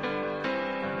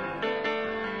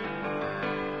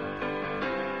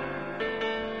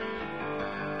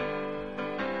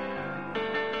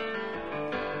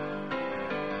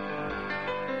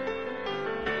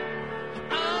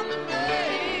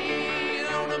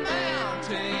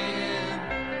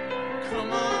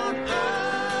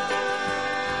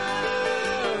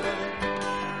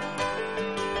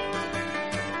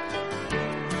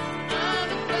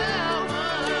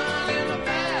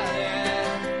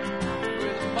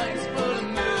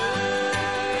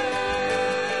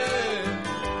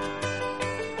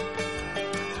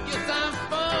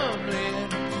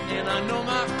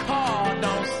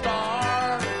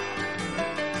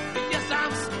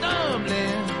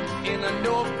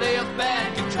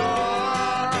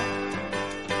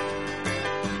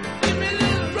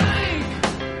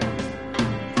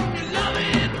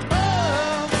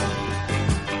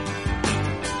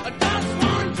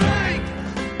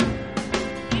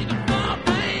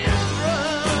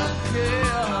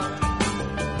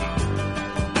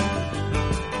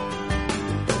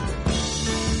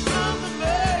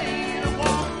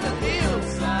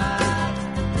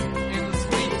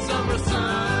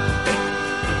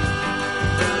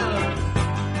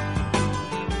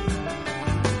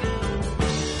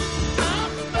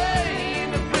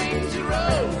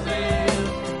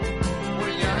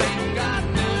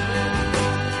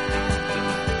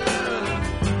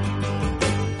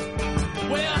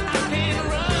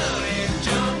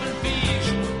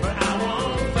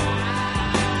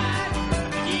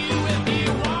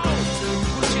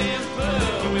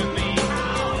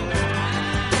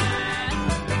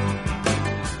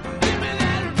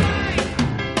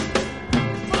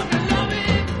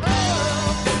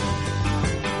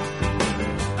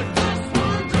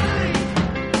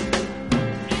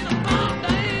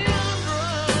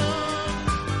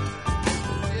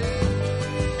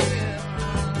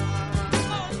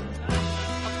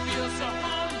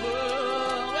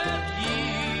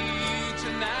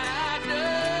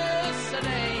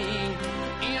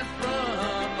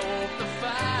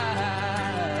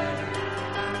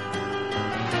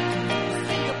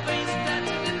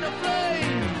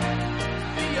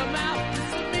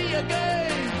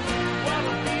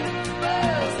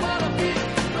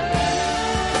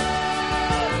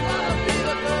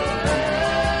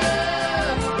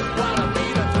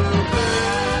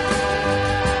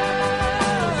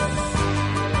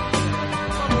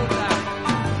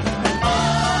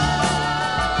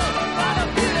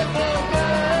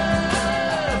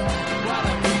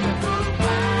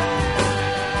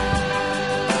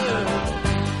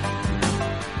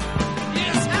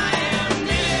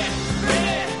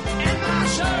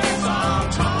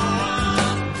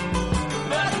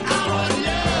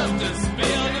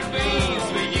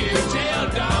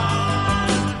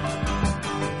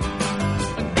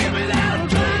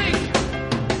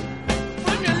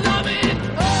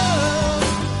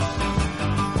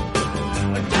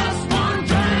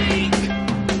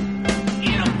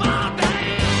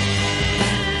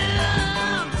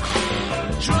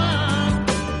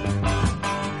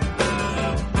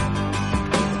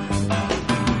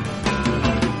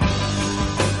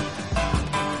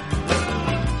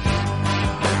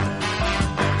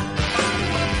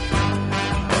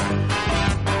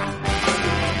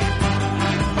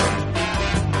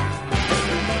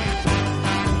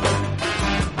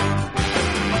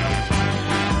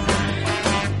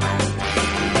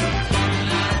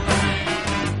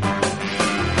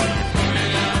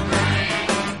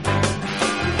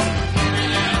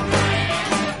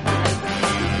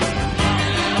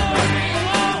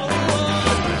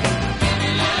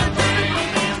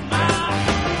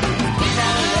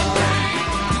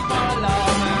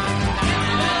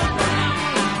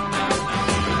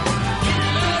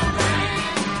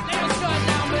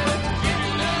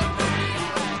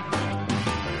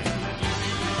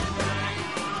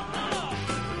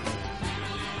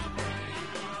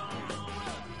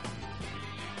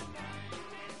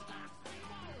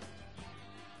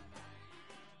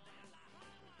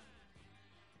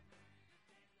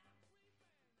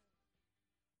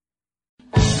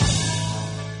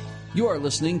 You are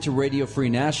listening to Radio Free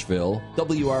Nashville,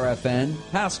 WRFN,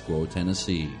 Pasquo,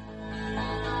 Tennessee.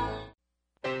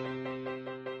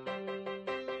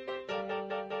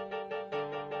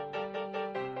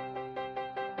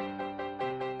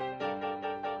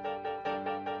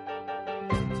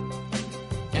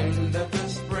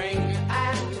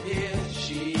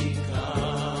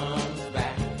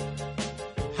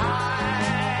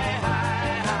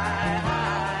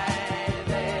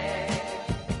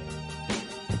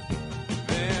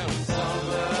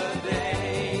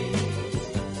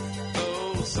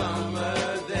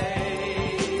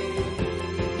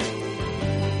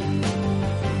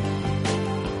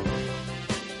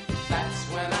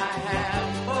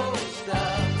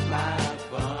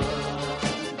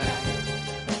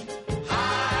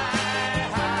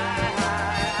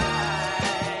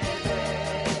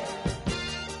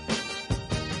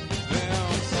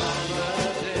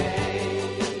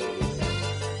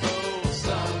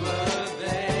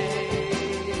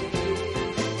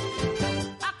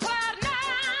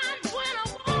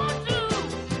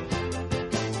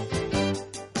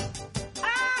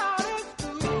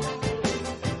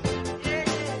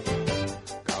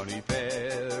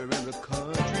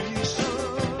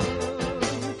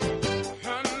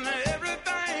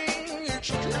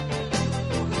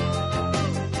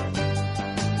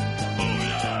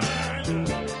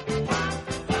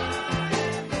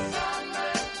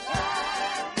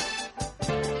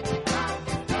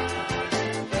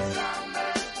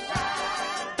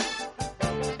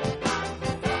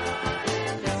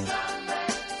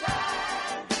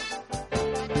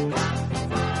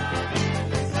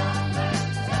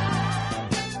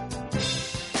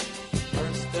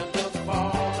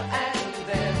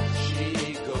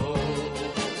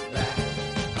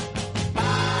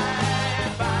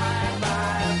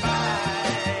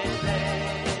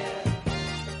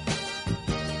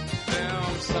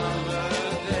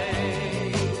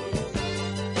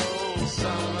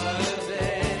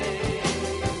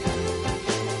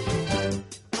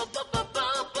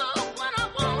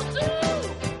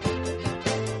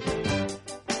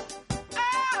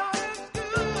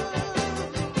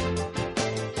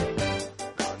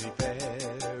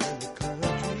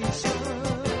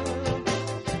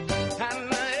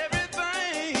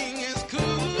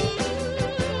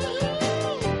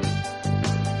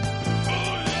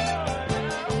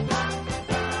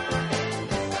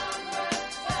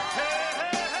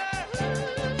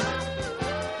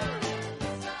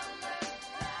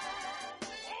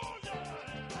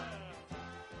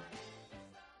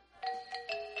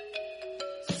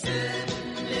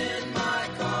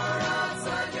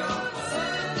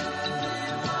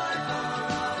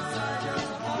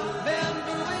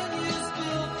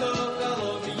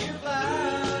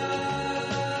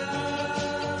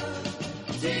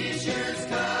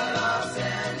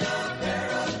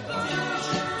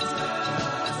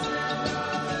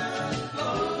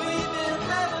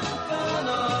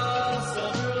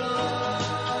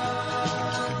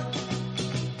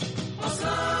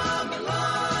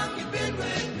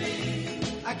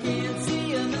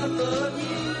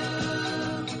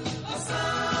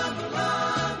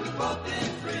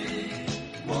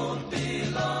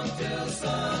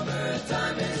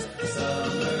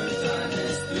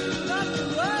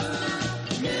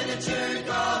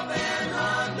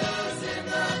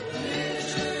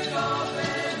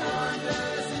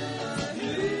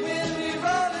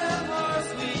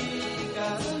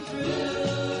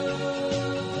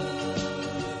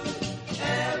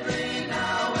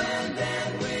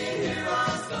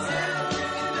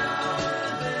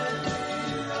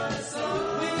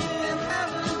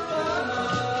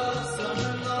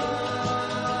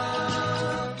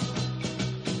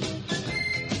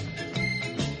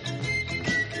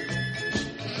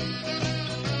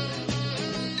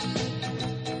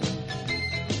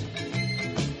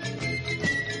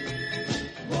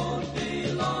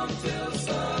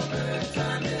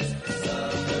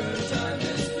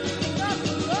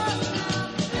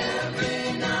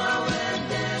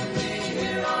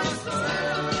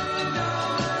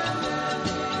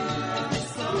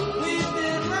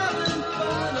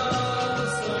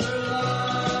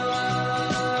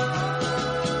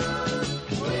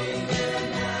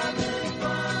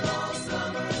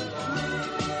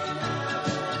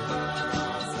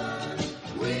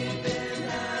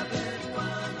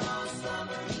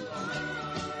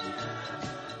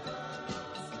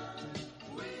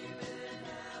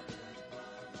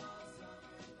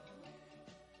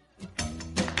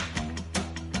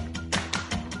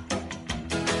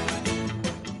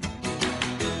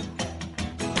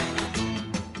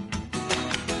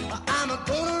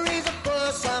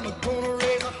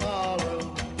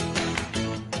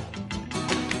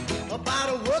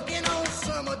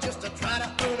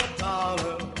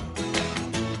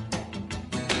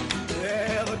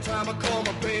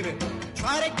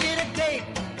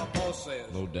 boss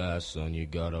says. No die, son, you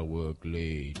gotta work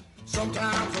late.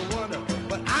 Sometimes I wonder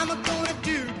what I'm gonna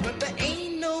do, but there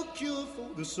ain't no cure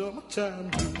for the summertime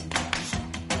blues.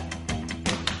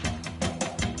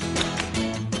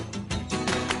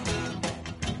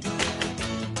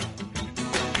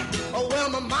 Oh, well,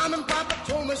 my mom and papa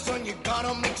told me, son, you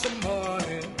gotta make some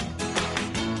money.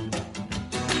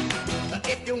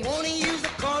 If you wanna use the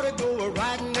car to go a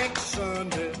ride next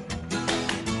Sunday.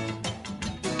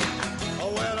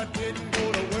 Oh, well, I didn't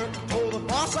go to work, told the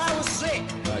boss I was sick.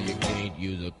 Now you can't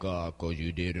use a car 'cause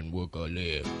you didn't work a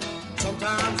leg.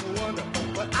 Sometimes I wonder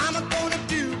what I'm gonna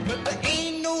do, but there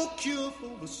ain't no cure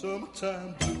for the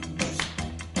summertime blues.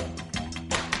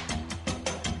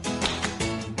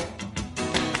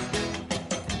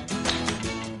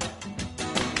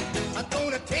 I'm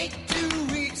gonna take 2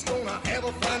 weeks, gonna have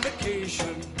a fun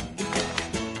vacation.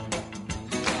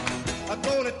 I'm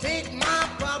gonna take my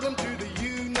problem to the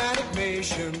United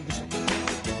Nations.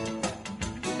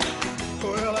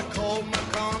 Well, I called my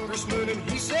congressman and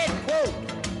he said, quote,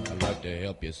 I'd like to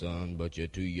help you, son, but you're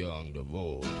too young to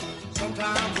vote.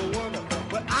 sometimes I wonder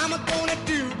what I'm gonna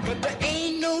do, but there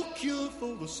ain't no cure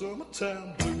for the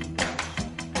summertime blues.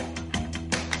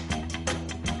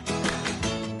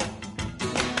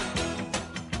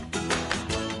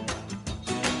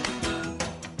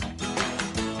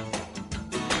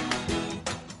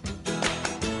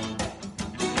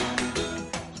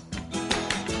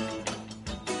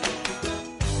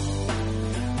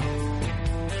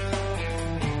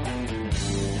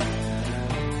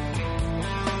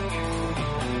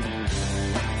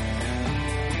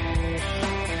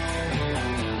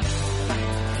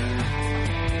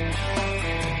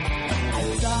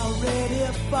 It's already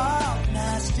fall, and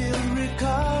I still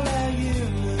recall how you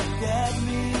looked at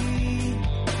me.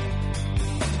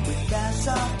 With that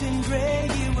soft and gray,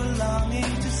 you were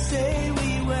longing to say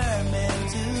we were meant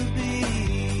to be.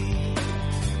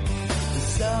 The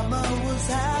summer was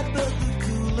hot, but the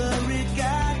cooler it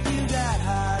got, you got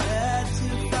harder to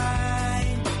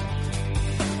find.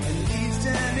 And leaves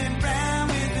turning brown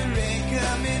with the rain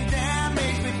coming down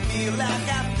makes me feel like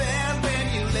I fell when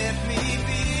you left me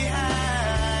behind.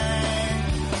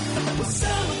 Well,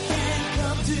 summer can't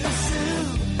come too soon.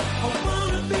 I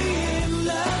wanna be in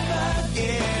love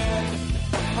again.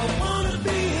 I wanna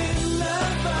be in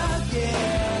love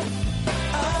again.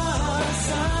 Oh,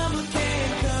 summer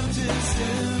can't come too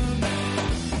soon.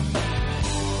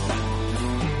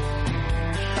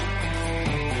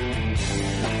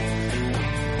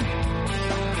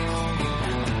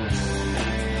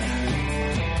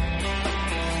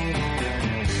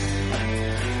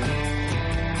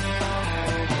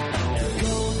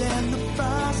 Gold and the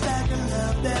frost, like a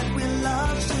love that we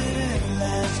lost, shouldn't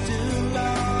last too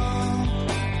long.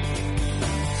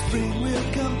 Spring will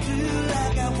come through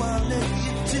like I wanted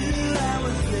you to. I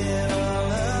was there all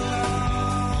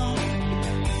along.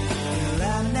 Well,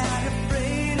 I'm not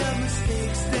afraid of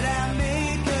mistakes that I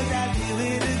made, 'cause I do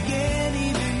it again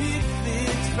even if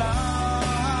it's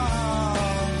wrong.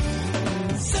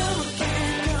 Summer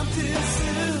can't come too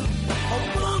soon. I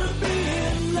wanna be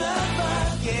in love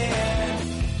again.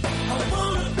 I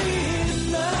wanna be in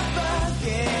love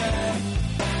again.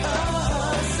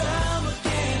 Oh, summer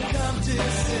can't come too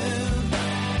soon.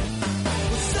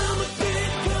 Well, summer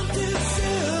can't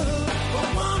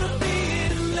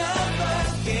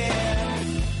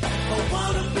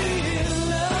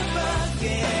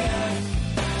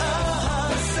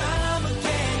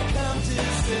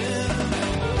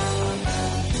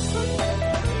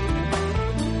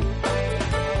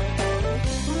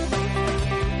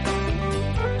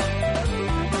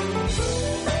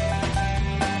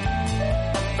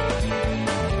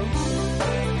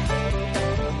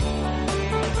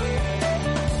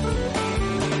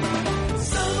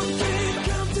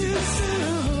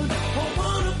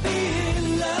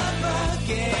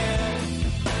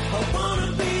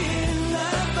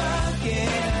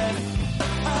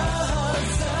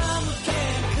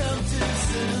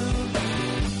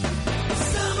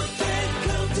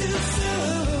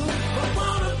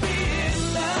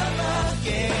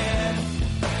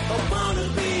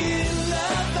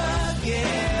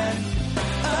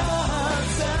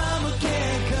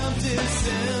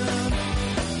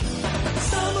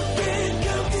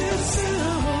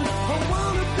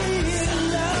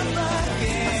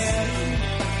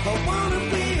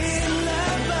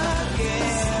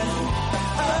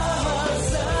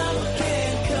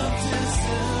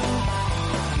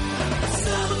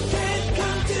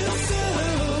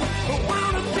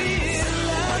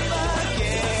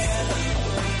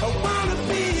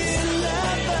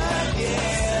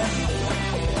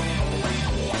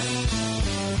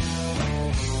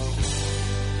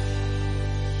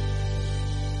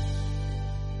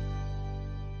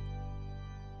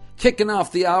Kicking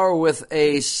off the hour with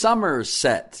a summer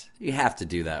set. You have to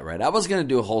do that, right? I was going to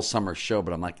do a whole summer show,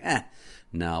 but I'm like,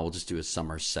 no, we'll just do a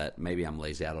summer set. Maybe I'm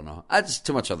lazy. I don't know. Just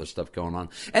too much other stuff going on.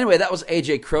 Anyway, that was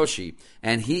AJ Croce,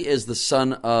 and he is the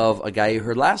son of a guy you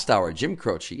heard last hour, Jim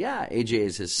Croce. Yeah, AJ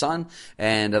is his son,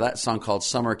 and that song called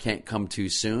Summer Can't Come Too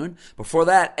Soon. Before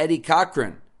that, Eddie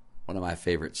Cochran, one of my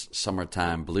favorites,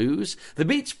 Summertime Blues. The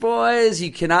Beach Boys.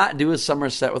 You cannot do a summer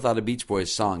set without a Beach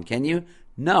Boys song, can you?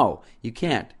 No, you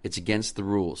can't. It's against the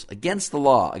rules, against the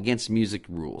law, against music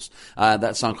rules.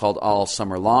 That song called All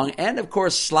Summer Long. And, of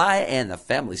course, Sly and the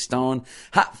Family Stone.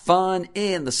 Hot fun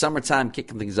in the summertime,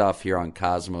 kicking things off here on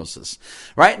Cosmosis.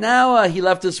 Right now, he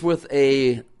left us with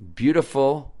a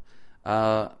beautiful,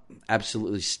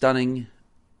 absolutely stunning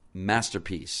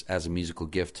masterpiece as a musical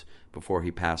gift before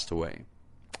he passed away.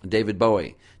 David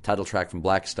Bowie, title track from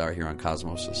Black Star here on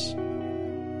Cosmosis.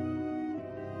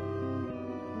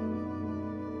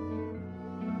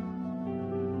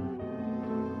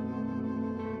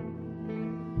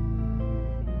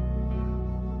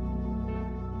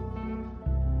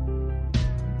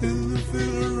 In the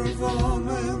villa of all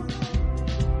men,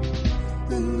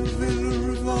 in the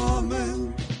villa of all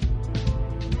men,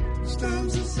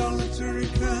 stands a solitary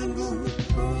candle.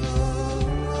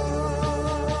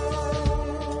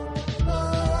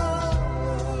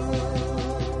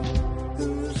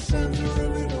 In the center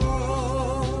of it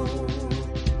all,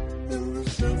 in the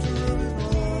center of it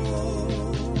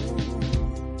all,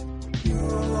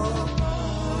 you're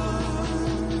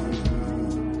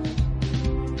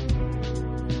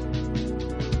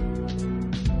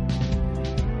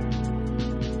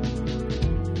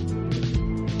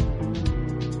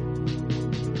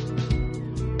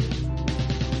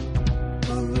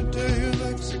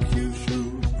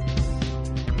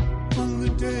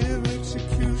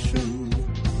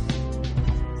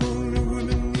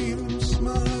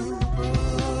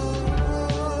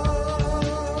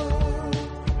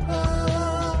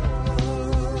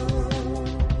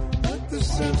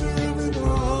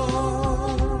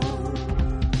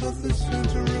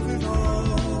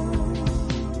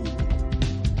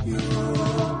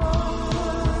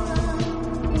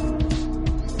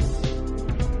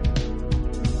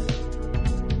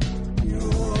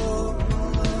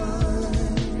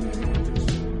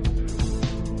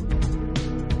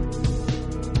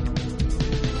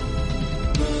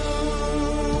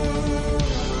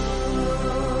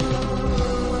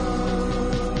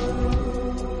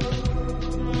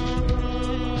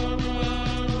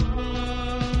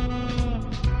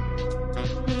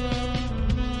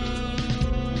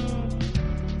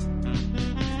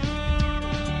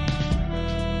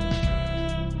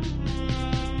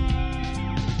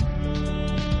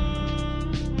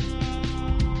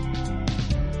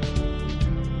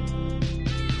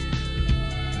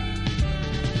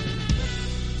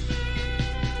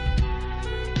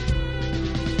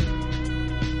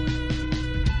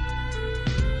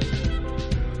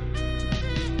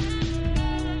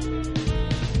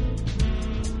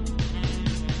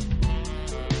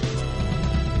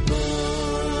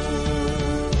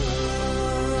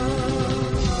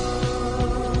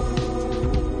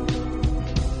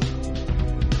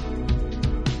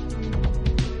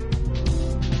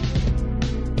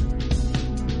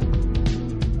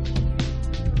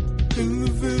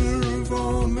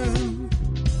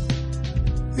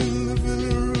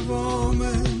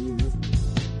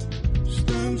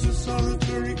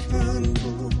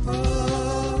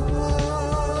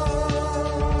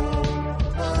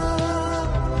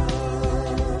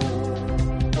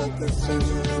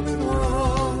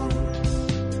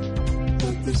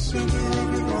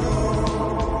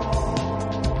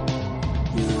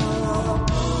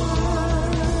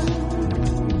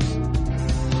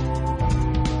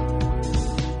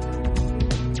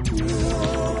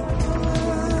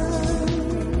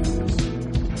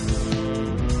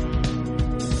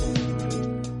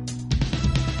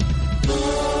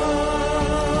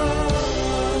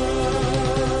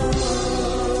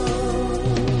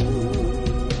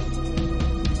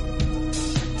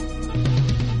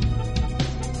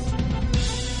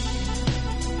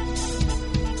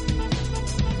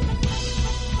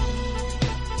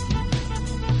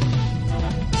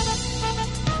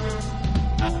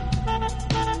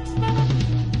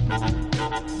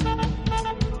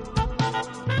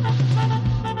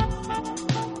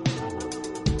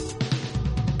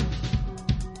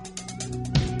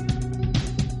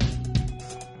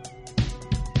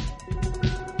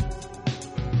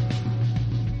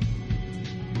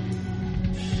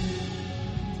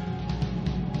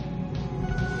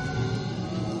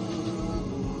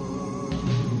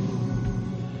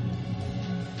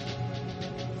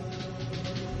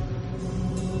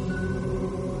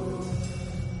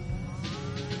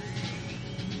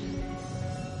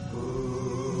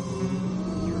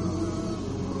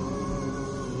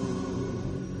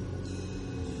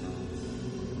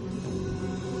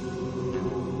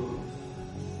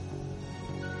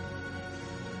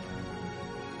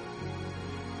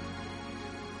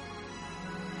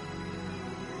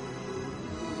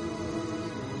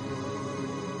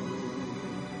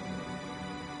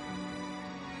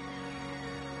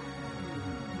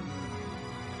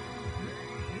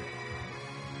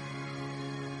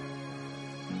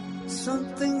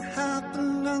Something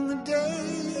happened on the day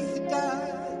he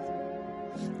died.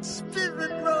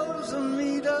 Spirit rose a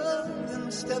meter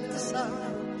and stepped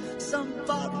aside.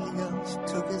 Somebody else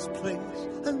took his place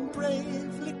and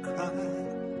bravely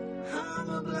cried. I'm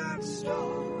a black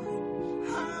star,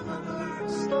 I'm a black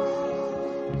star.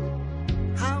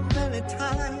 How many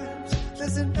times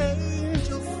does an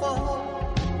angel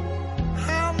fall?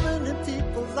 How many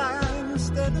people lie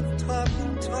instead of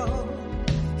talking tall?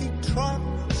 He trod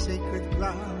sacred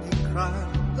ground, he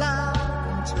cried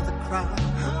loud into the crowd.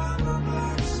 I'm a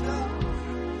black star,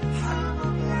 I'm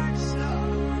a black star,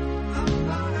 I'm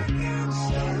not against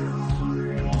you.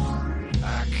 I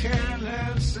can't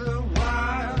answer why.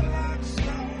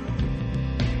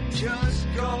 Just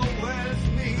go with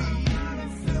me.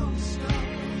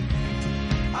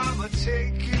 I'ma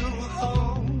take you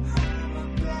home.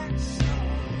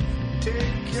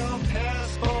 Take your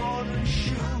passport and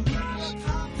shoes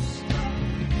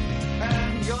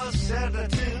and your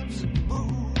sedatives and booze.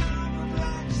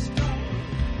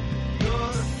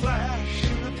 You're the flash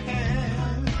in the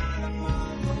pan.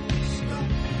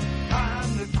 I'm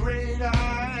the great I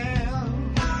am.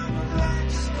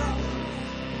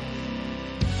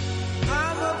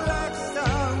 I'm a black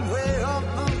star, way off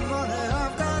my money,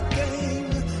 I've got game.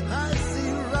 I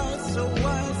see right so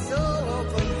wide, so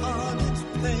open heart, it's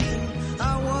pain. I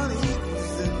want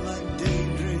eagles in my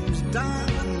daydreams,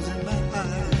 diamonds in my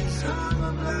eyes. I'm a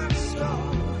black star,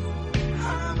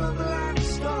 I'm a black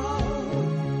star.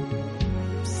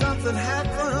 Something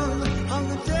happened on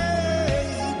the day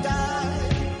he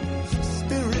died.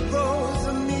 Spirit rose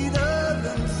a meter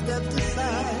and stepped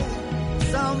aside.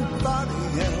 Somebody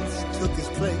else took his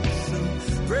place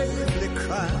and bravely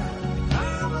cried.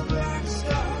 I'm a black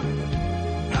star,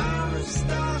 I'm a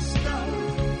star, star,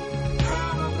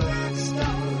 I'm a black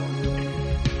star.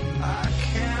 I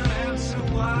can't answer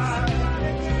why,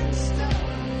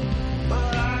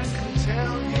 but I can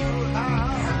tell you how.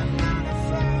 I'm not a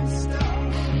black star.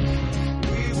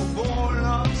 We were born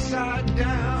upside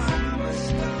down. I'm a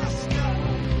star, star,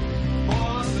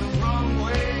 born the wrong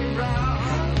way round.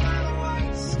 I'm not a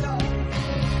white star.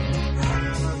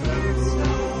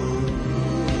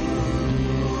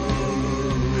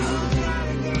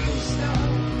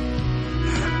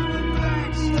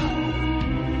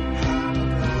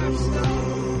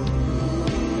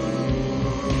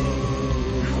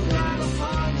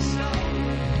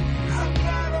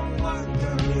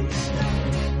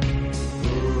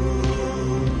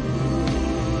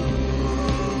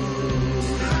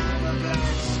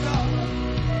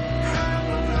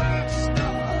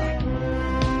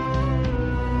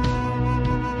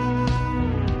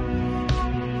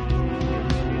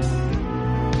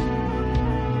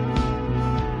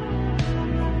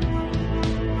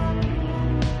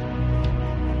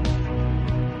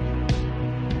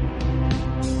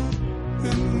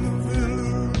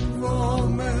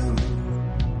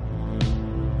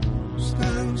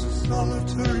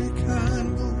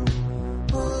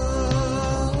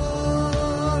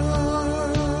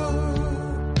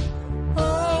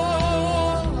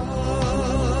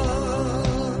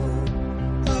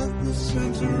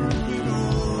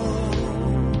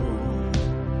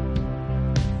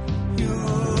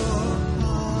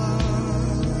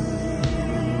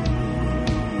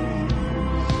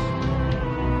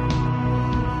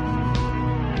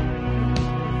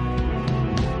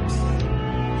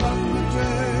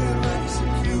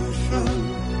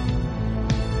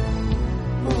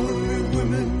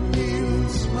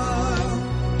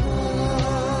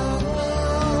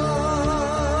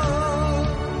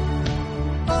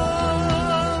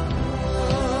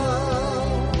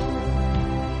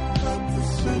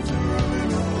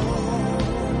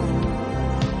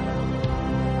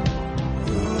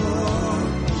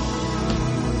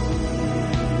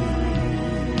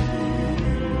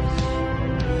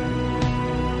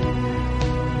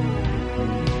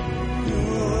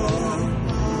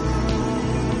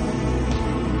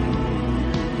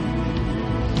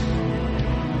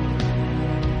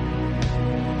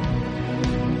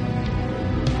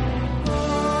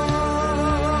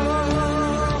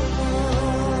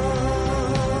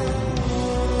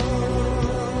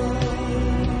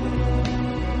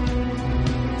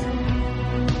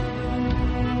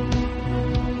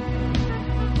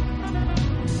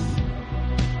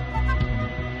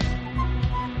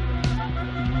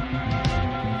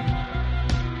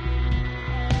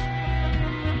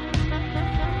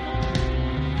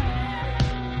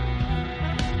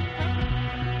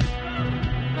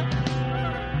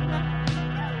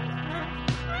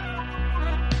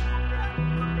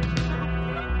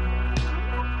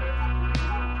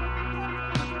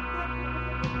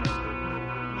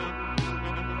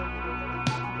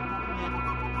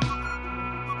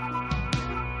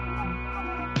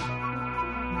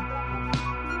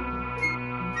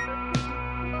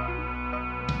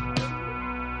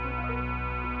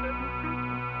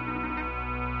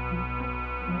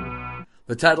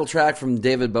 The title track from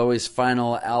David Bowie's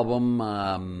final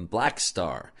album, Black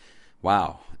Star.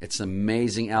 Wow, it's an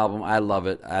amazing album. I love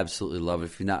it. I absolutely love it.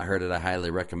 If you've not heard it, I highly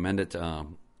recommend it. I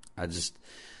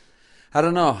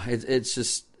don't know. It's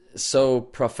just so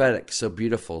prophetic, so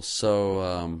beautiful,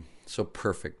 so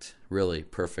perfect. Really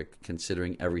perfect,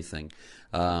 considering everything.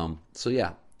 So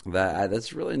yeah.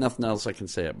 That's really nothing else I can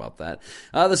say about that.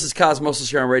 This is Cosmosis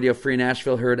here on Radio Free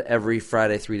Nashville, heard every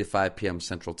Friday 3 to 5 p.m.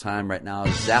 Central Time. Right now,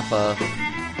 Zappa.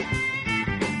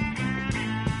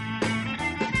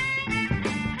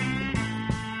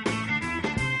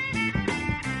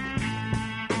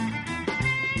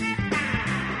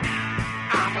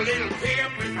 I'm a little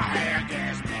pimp with my hair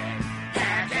gas bag,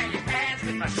 hair candy pants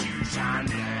with my shoes shine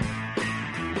black.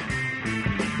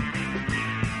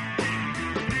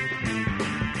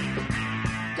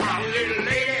 A little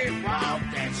lady walk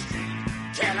that street,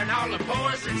 telling all the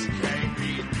boys that she can't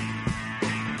beat.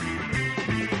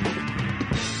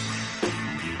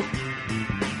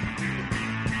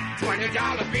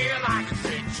 $20 bill, I can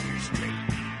set you straight.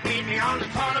 Meet me on the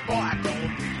corner, boy, I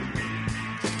don't be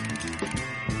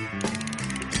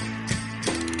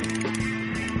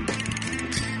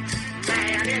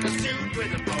man in a suit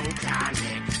with a bow tie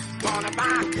neck, wanna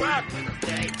buy a truck with a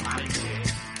fake body neck.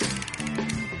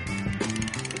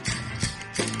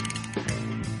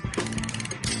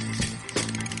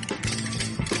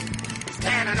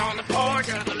 Standing on the porch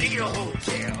of the Lido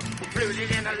Hotel,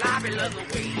 bluesies in the lobby, love the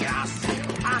way I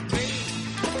sell. I clean,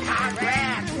 I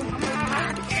rap,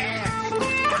 I gas,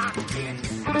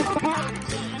 I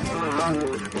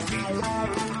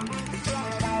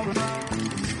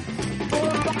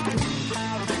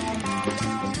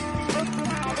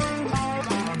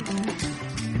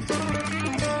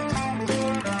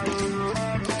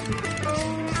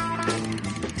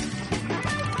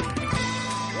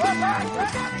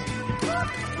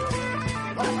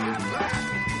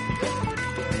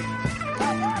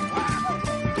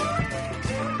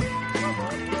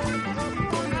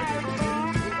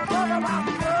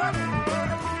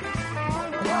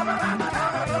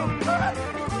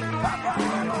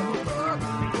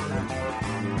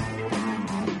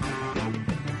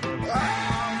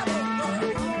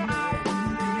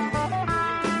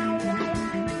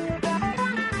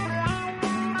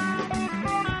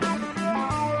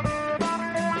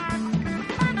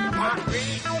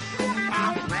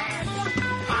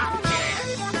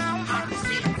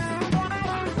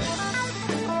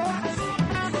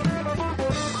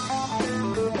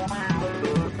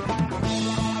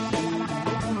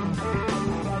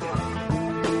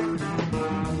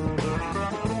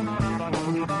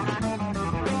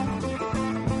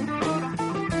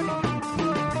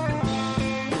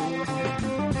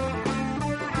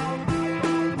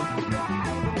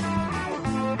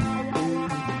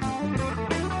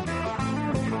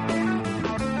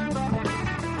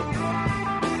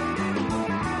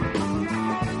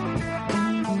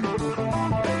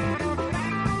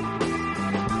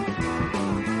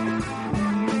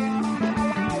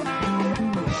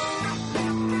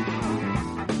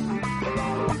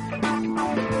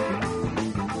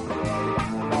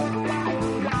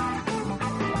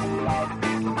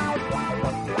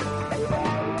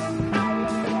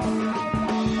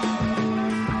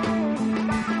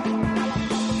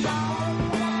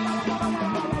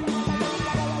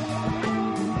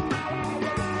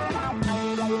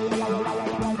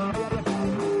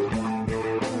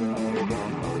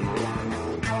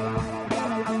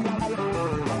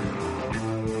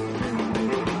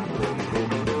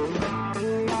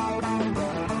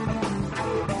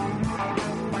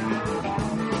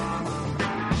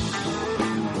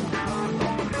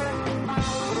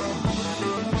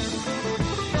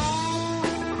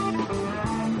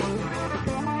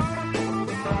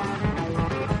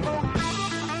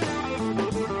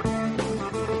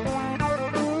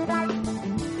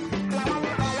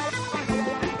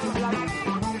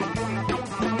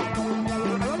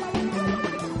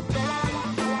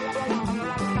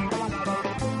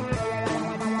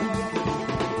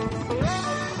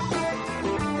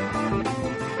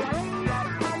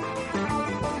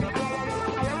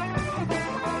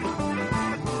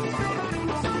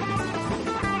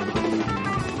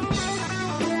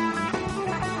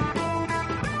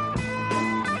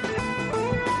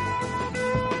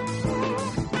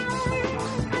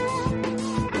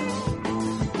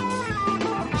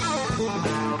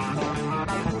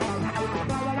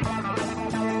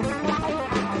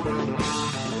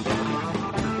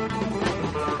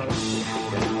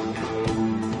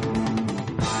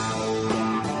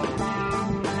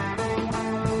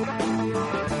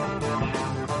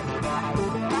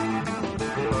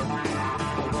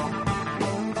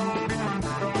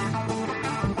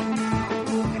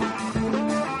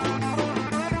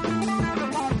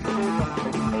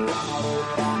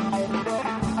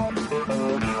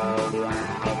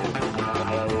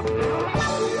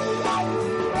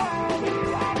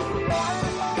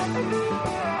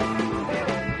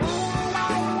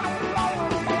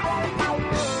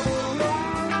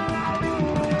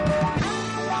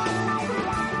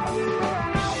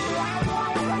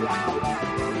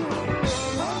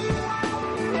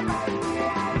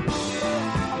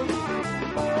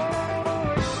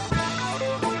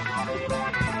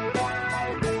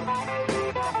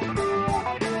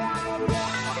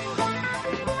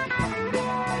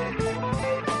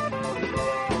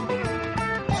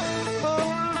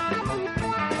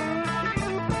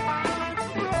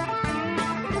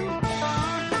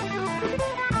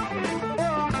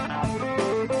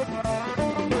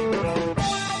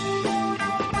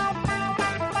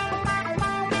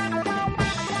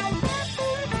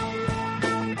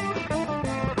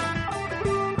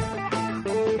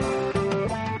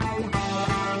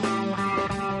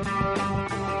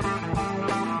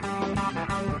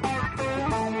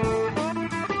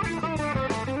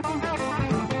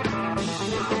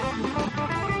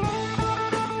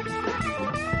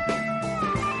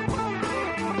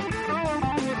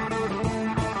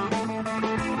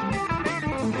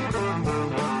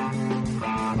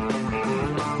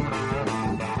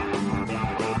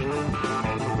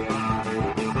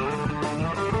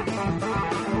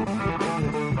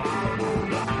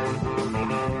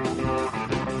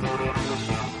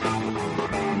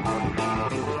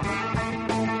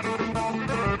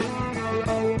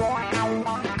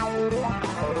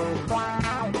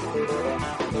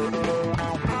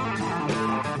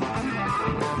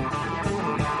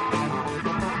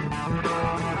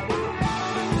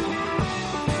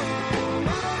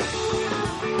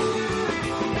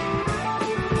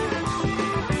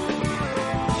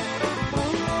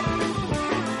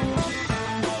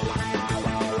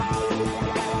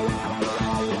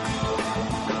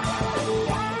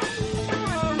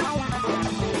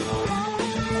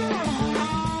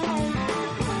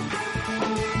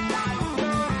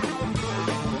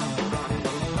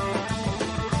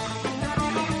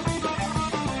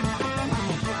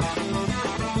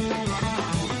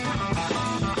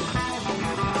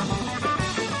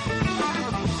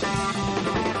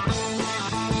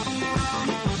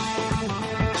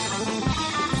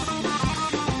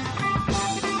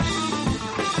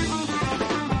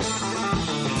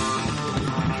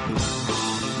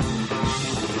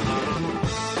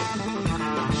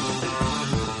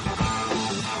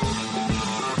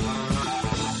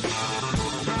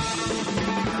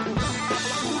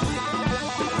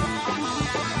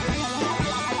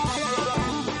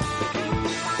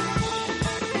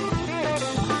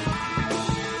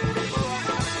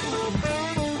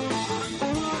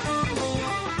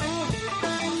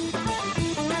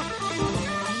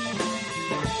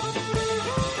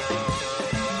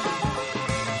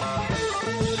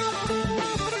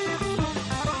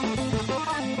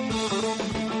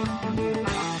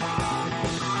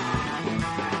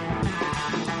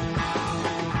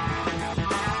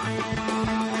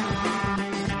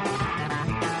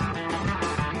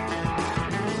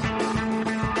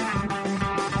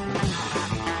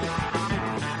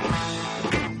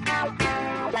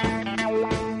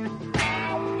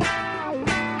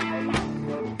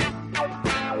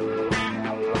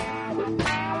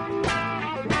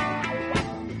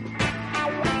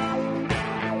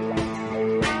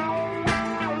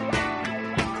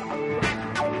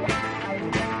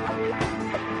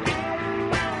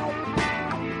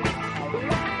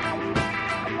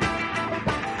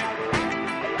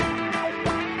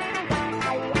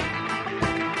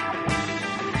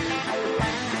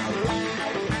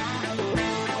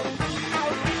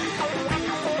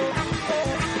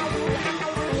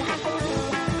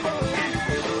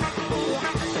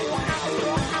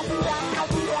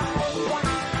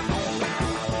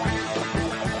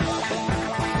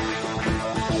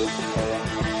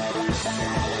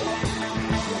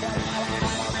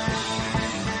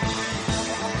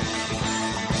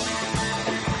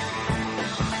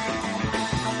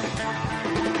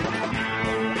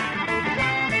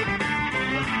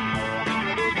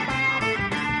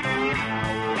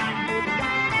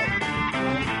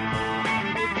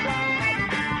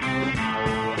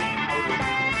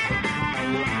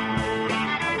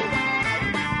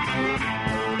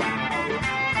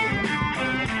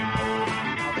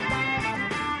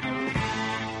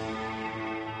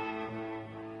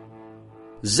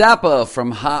Zappa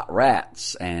from Hot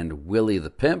Rats and Willie the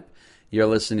Pimp. You're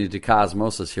listening to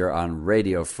Cosmosis here on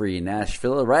Radio Free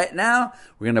Nashville. Right now,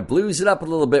 we're going to blues it up a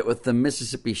little bit with the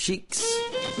Mississippi Sheiks.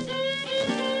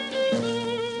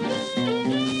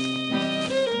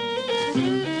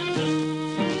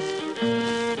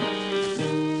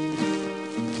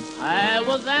 I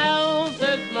was out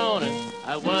this morning,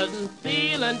 I wasn't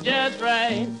feeling just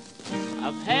right.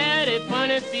 I've had a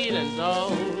funny feelings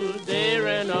all day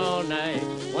and all night.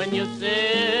 When you're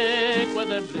sick with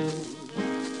the blues,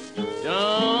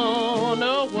 don't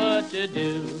know what to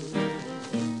do.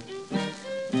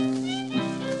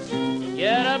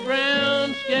 Get a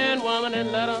brown-skinned woman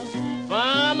and let her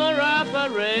farm her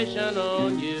operation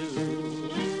on you.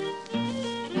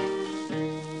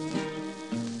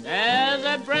 There's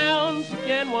a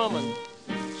brown-skinned woman,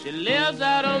 she lives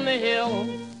out on the hill.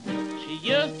 She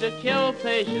used to kill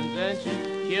patients and she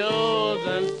kills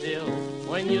them still.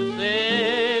 When you're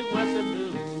sick with the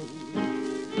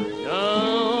blues,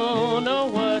 don't know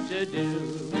what to do.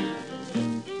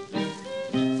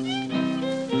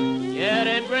 Get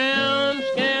a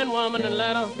brown-skinned woman and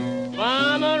let her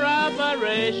farm her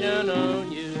operation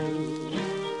on you.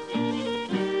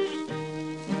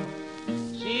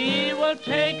 She will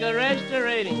take a extra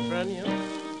rating from you,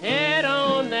 head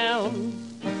on down.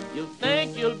 You'll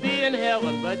think you'll be in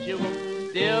heaven, but you will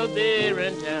still be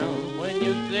in town. When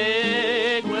you're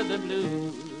sick with the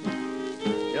blues,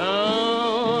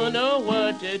 don't know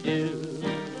what to do.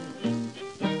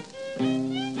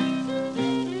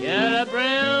 Get a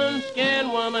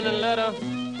brown-skinned woman and let her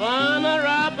farm her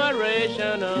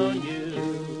operation on you.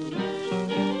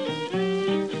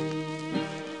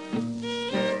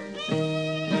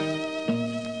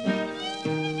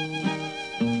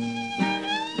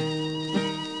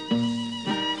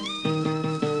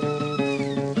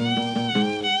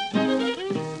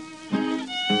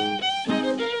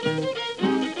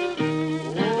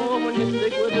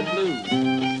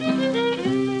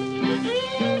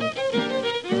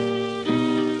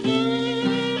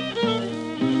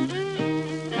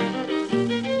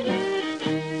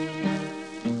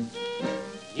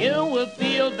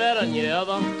 Better than you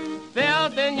ever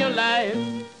felt in your life,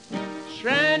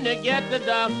 trying to get the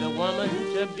doctor woman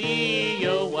to be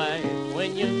your wife.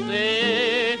 When you're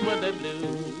sick with the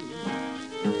blues,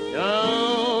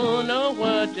 don't know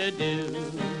what to do.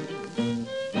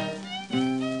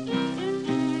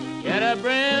 Get a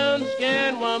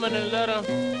brown-skinned woman and let her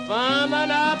farm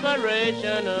an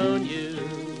operation on you.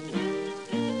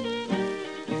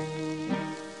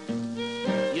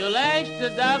 You'll ask the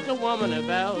doctor woman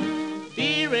about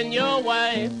being your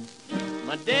wife.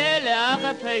 My daily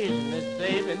occupation is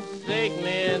saving sick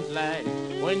men's life.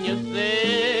 When you're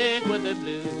sick with the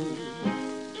blues,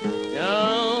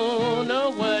 don't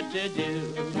know what to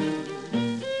do.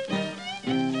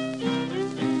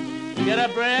 Get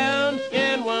a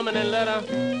brown-skinned woman and let her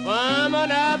farm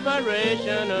an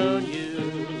operation on you.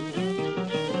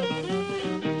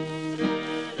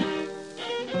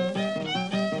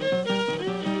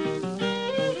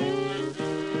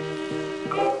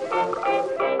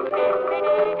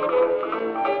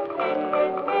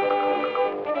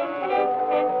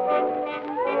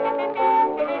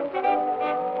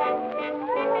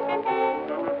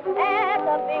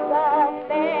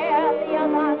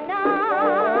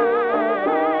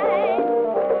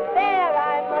 There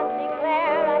I must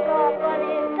declare I saw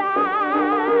funny sight.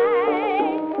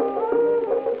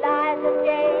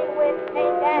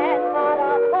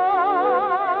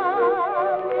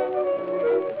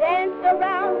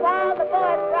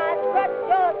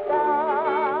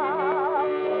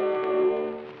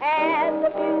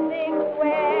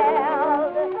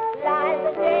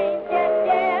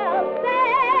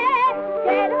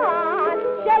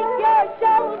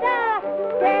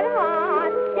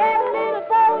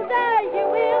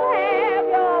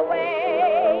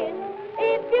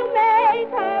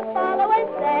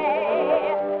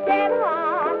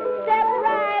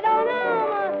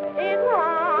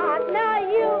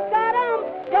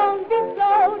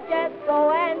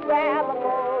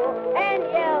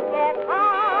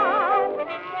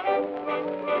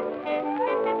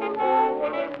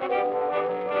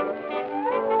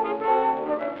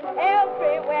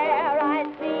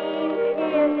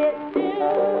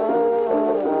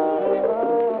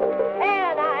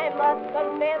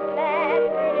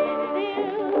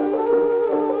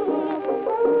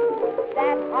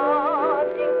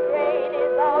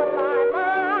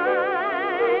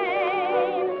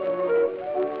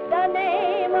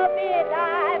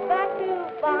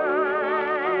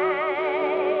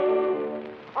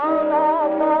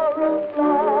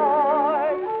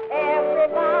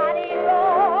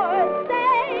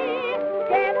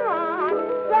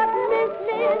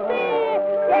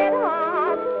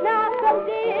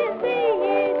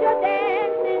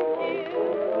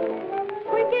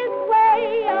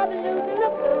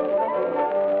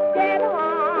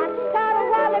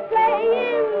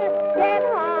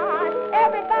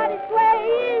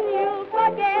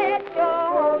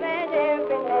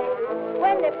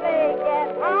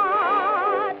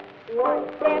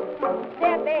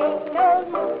 ain't no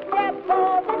new step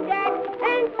for the Jack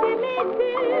and Jimmy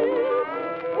too.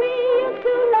 We used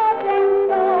to love them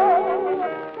so,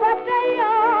 but they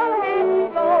all had to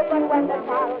go. But when the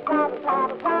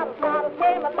Toddles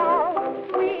came along,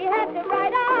 we had to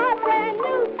write our brand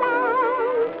new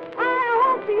song. I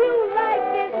hope you like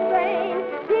this train.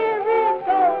 Here it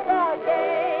goes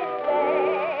again.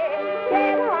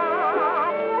 Get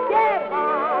hot, get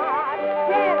hot,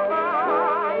 get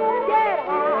hot, get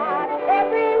hot.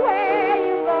 Everywhere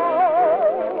you go,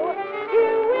 you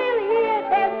will hear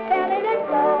them spelling it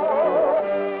so.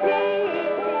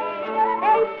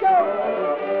 G-H-O-C,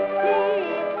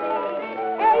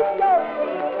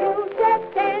 you just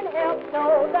can't help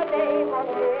know the name of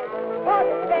it, or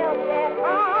the spell get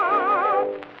hot.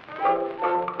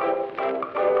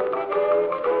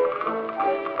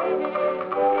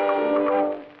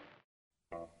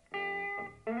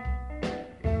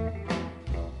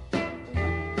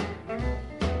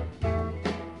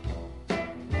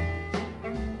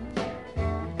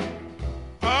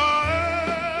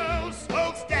 Oh,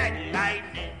 smokestack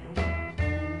lightning,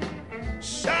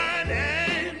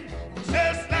 shining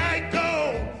just like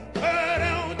gold. But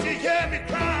don't you hear me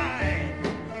crying?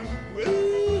 Woo,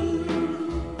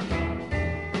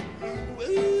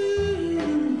 woo,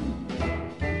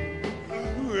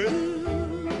 woo.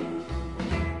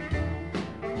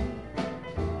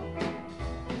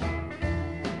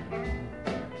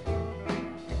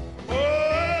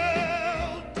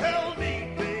 Oh, tell me,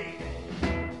 baby,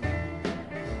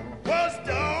 what's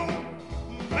don't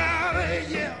matter,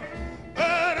 yeah,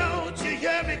 but don't you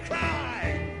hear me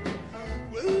cry?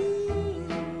 Woo,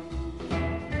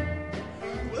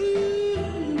 woo,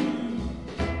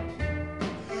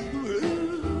 woo.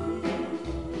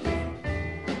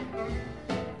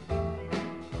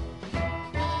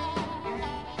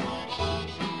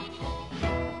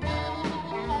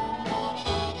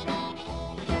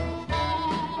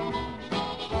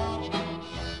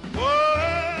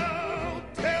 Oh,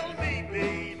 tell me,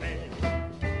 baby,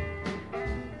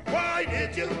 why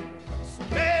did you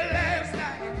stay last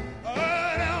night?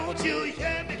 Oh, don't you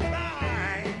hear me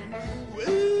crying? Woo,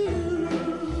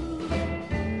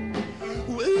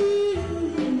 woo,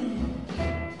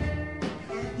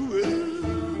 woo.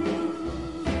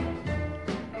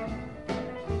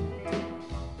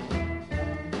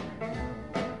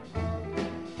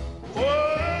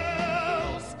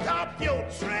 Oh, stop your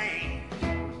train.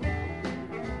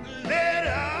 Let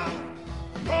her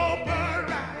go by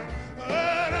right.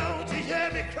 Oh, don't you hear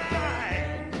me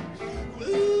crying?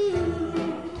 Woo,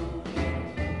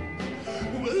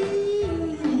 woo,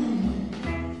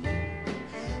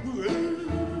 woo.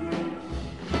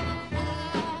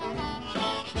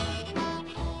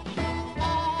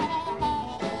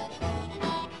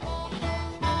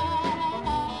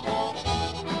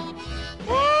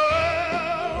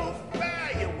 Oh,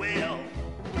 fare you well.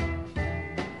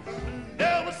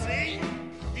 Never see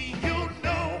you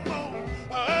no more.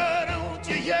 Oh, don't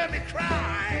you hear me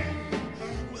cry?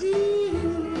 Woo,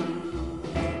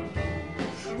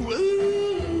 woo,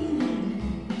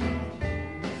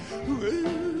 woo.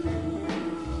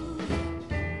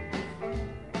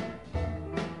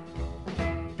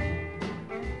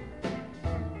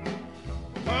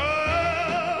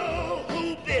 Oh, who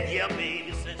been here,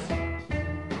 baby, since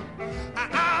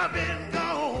I've been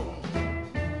gone?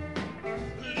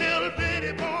 Little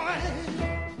bitty boy,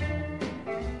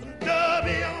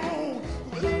 Dubby on.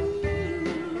 Woo,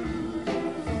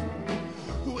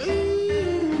 woo,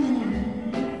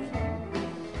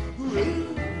 woo.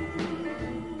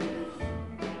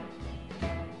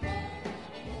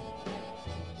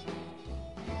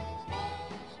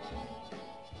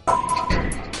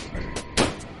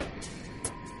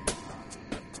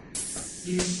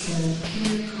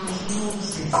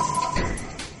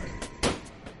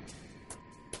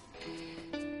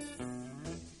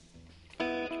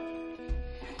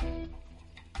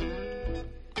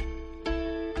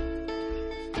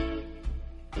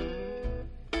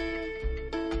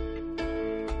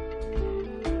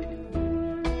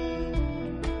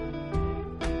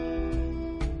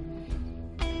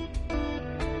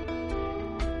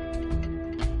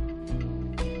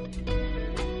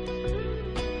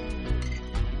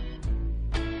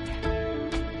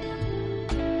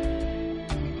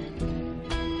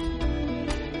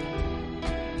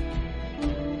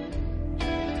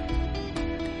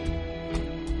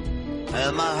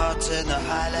 Well, my heart's in the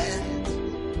highlands,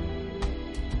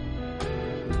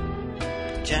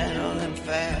 gentle and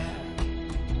fair.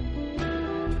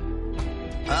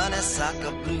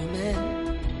 Honeysuckle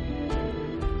blooming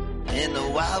in the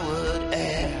wildwood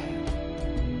air.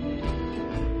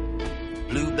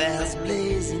 Bluebells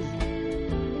blazing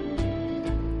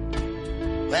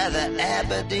where the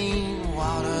Aberdeen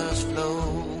waters flow.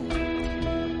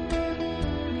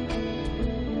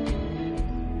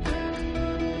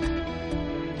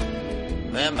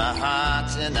 Where my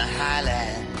heart's in the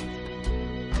highland,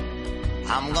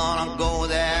 I'm gonna go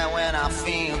there when I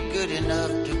feel good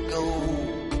enough to go.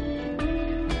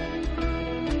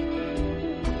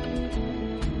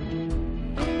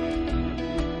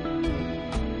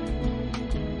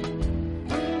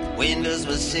 Windows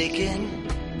were shaking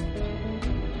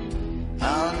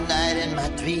all night in my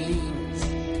dreams.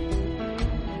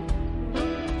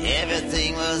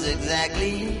 Everything was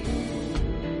exactly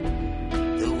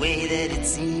the way that it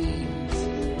seems.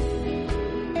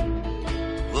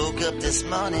 Woke up this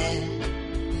morning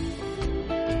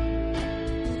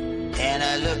and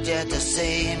I looked at the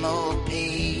same old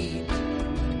page.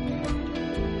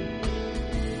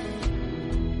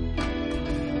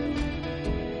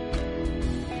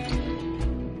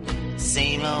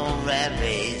 Same old rat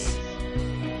race,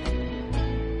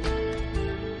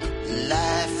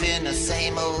 life in the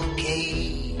same old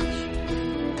cage.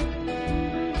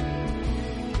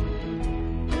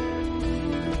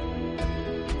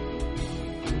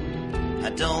 I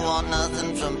don't want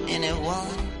nothing from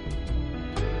anyone,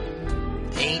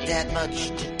 ain't that much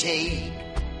to take.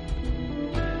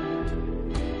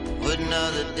 Wouldn't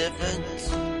know the difference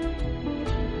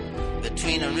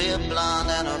between a real blonde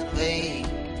and a fake.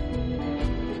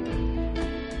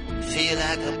 Feel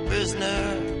like a prisoner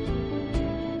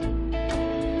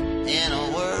in a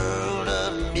world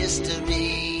of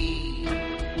mystery.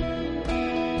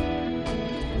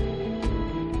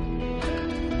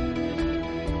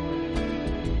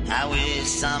 I wish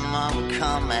someone would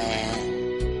come and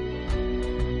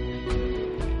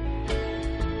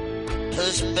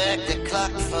push back the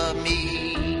clock for me.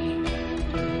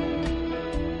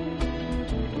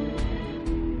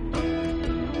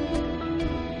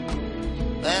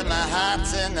 Where my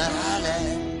heart's in the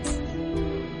highlands,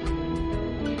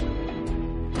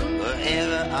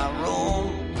 wherever I roam,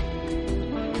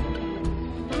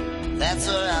 that's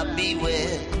where I'll be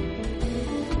with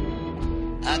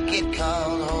I get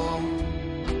called home.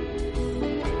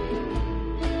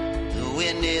 The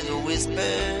wind is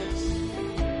whispers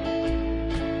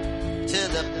to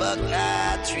the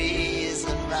buckeye trees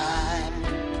and rhyme.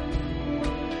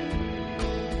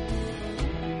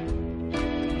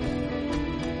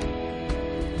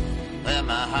 Where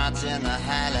my heart's in the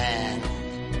highlands,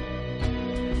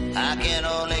 I can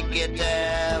only get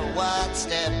there one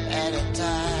step at a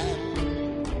time.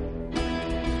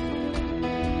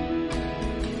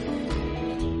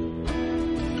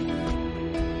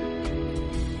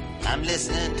 I'm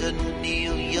listening to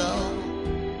Neil Young.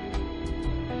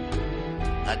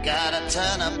 I gotta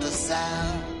turn up the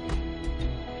sound.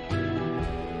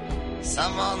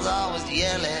 Someone's always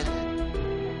yelling,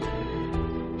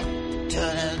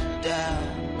 turn it down.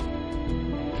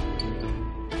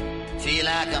 Feel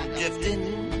like I'm drifting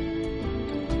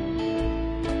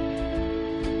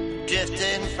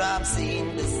from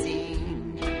scene to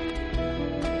scene.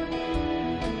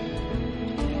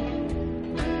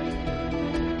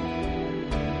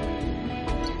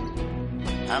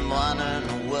 I'm wandering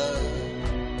the world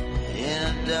in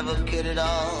a devil could it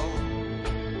all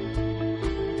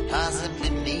possibly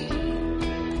mean.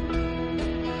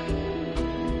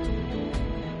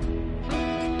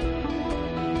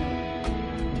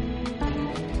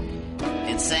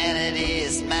 Insanity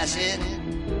is smashing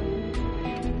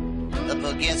up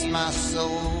against my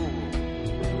soul.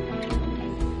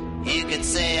 You could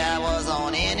say I was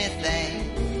on anything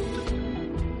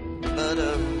but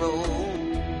a roll.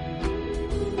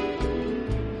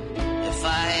 If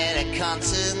I had a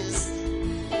conscience,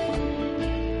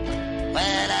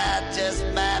 well, I just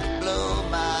might blow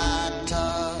my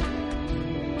tongue.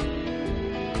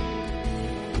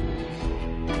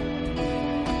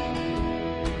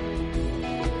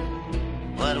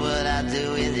 What would I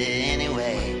do with it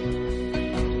anyway?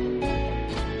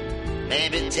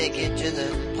 Maybe take it to the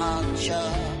pawn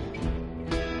shop.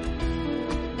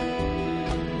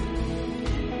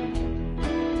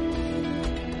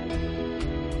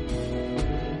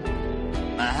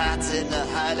 My heart's in the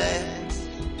highlands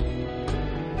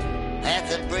at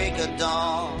the break of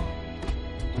dawn,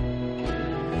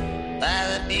 by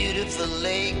the beautiful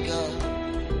lake of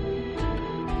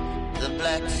the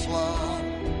Black Swan.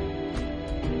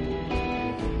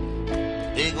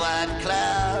 Big white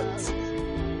clouds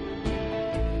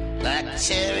like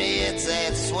chariots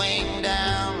that swing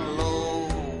down low.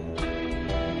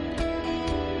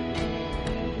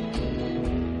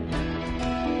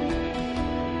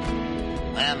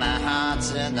 Well, my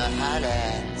heart's in the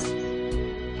highlands,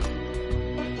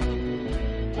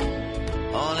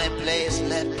 only place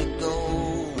left to go.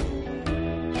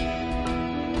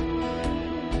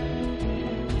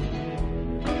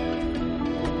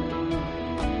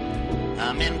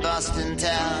 I'm in Boston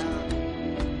town,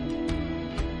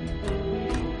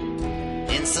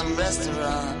 in some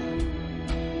restaurant.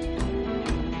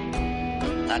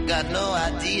 I got no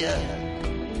idea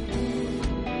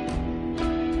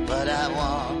what I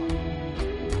want.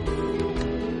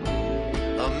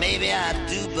 Or maybe I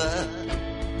do, but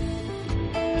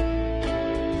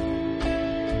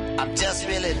I'm just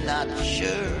really not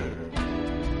sure.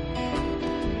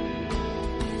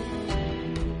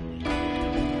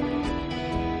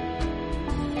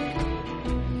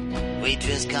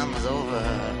 Waitress comes over,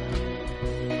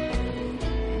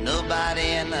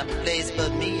 nobody in the place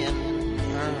but me and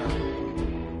her.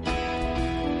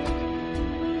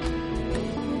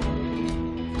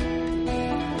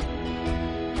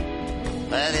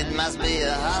 Well, it must be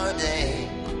a holiday.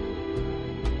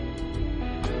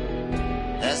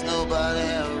 There's nobody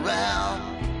around.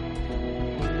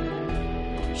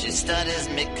 She studies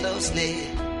me closely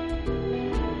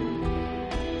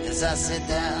as I sit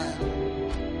down.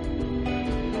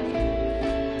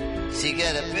 She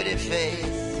got a pretty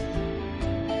face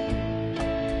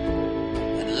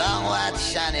and long white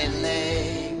shiny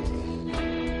legs.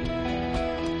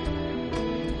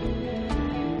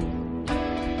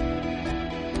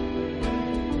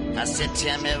 I said,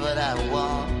 tell me what I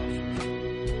want.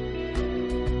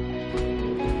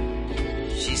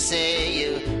 She said,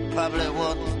 you probably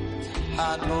want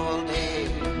hard-boiled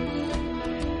eggs.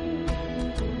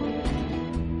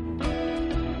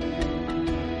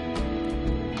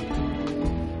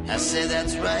 I say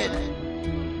that's right.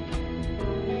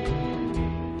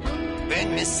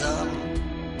 Bring me some.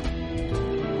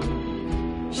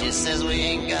 She says we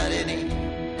ain't got any.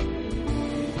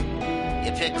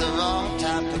 You picked the wrong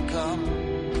time to come.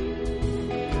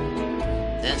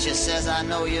 Then she says, I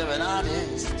know you're an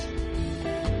artist.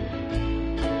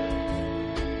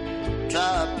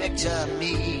 Draw a picture of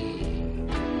me.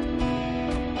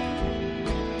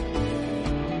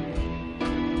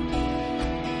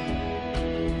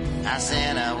 I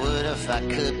said I would if I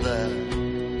could, but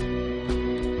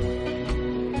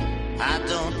I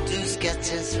don't do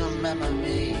sketches from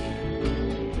memory.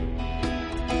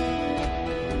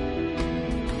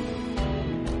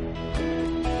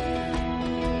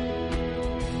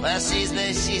 Well, she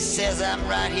says I'm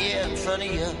right here in front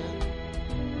of you.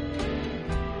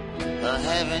 Well,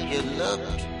 haven't you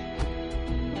looked?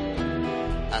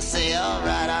 I say, all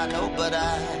right, I know, but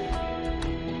I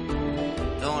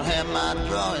don't have my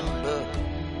drawing book.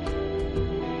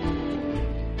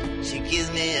 She gives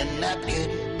me a napkin.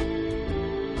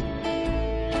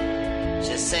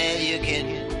 She said you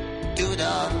can do it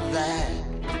all that.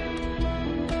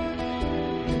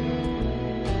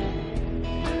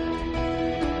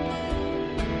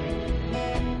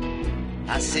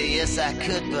 I say yes I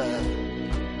could, but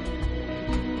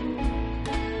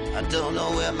I don't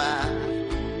know where my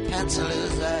pencil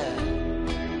is at.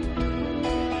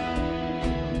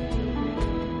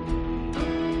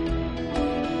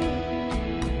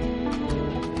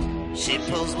 She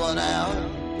pulls one out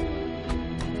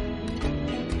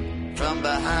from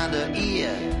behind her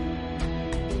ear.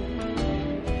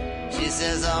 She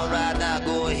says, all right, now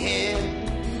go ahead.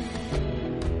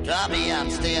 Draw me, I'm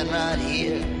staying right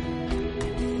here.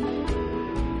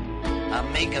 I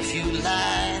make a few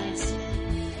lines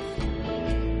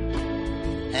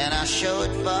and I show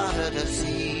it for her to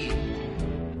see.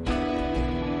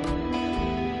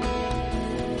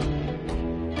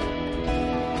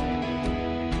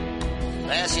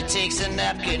 Well, she takes a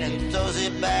napkin and throws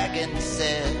it back and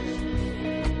says,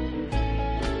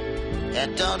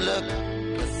 that don't look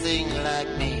a thing like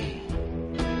me.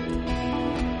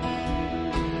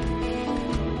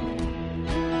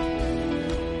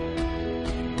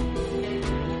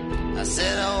 I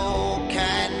said, oh,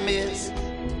 kind miss,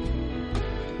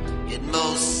 it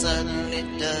most certainly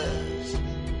does.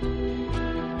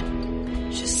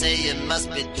 She said, you must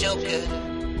be joking.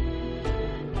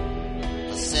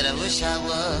 I said, I wish I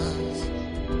was.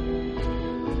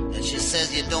 And she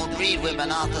says, you don't read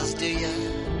women authors, do you?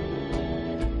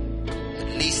 At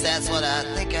least that's what I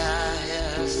think I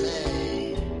hear her say.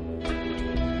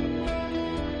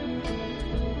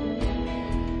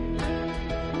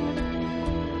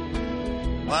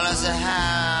 Well, I said,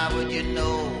 how would you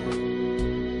know?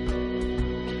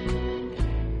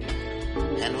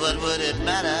 And what would it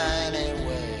matter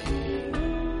anyway?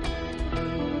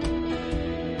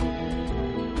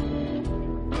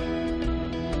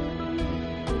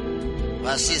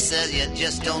 Well, she says, you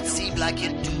just don't seem like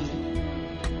you do.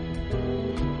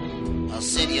 I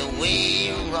said, you're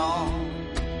way wrong.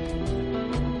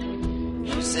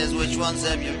 says, which ones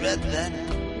have you read then?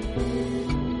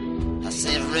 I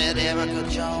say, I've read Erica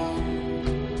Jones.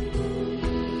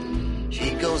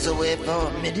 She goes away for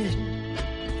a minute,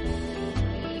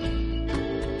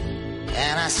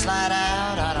 and I slide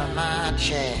out of my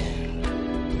chair.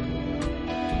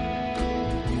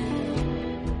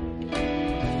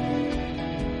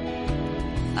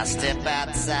 I step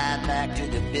outside back to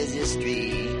the busy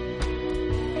street,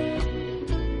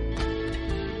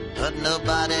 but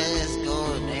nobody's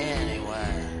going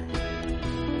anywhere.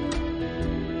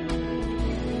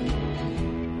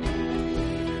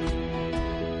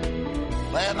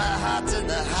 Well, my heart's in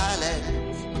the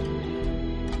highlands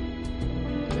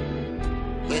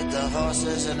with the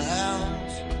horses and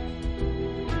hounds,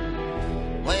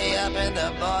 way up in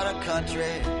the border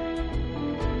country,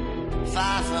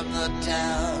 far from the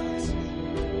towns,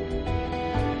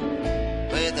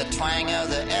 with the twang of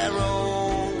the arrow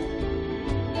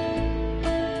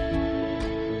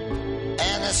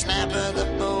and the snap of the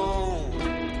bow.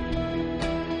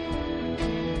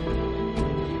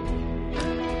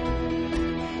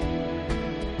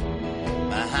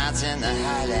 My heart's in the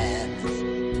highlands,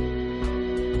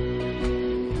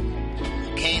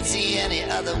 can't see any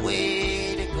other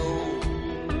way to go.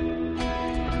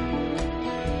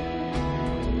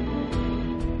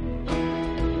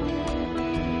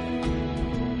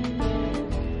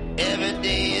 Every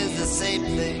day is the same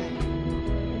thing.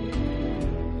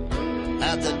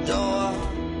 At the door,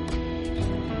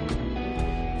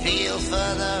 feel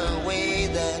further away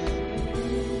than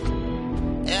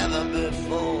ever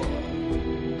before.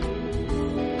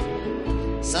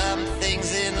 Some things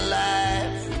in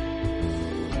life,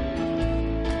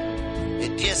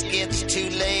 it just gets too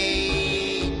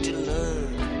late to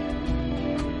learn.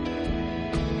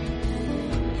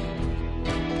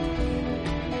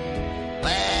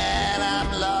 Well,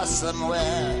 I'm lost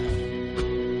somewhere.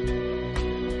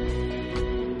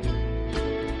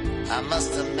 I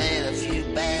must have made a few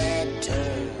bad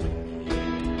turns.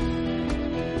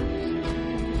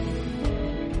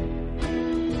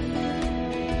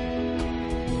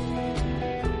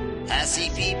 I see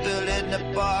people in the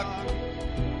park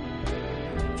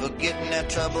forgetting their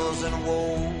troubles and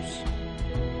woes.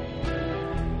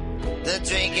 They're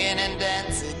drinking and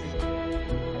dancing,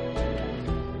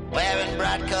 wearing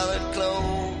bright-colored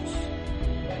clothes.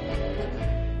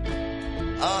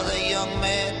 All the young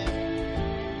men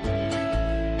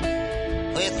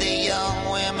with the young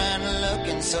women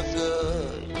looking so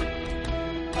good.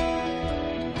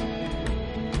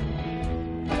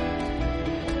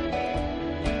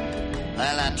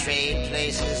 Well, I'd trade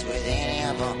places with any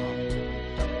of them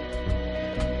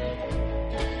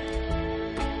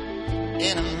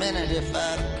in a minute if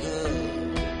I could.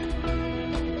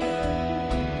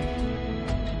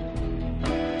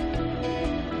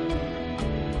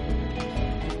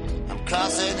 I'm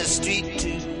crossing the street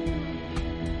to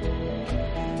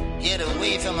get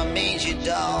away from a mangy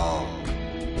dog,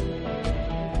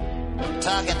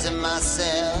 talking to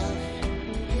myself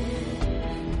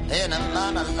in a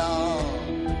monologue.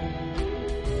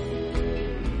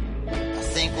 I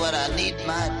think what I need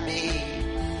might be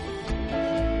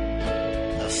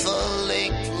a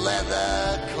full-length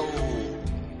leather coat.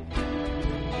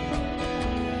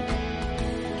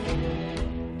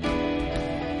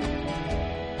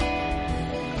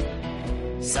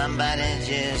 Somebody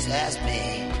just asked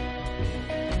me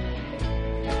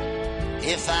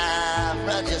if I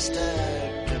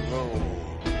registered to vote.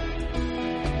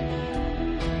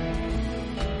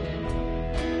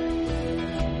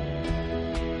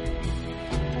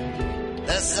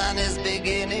 The sun is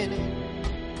beginning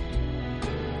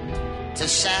to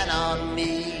shine on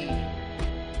me,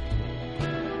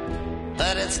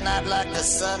 but it's not like the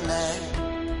sun that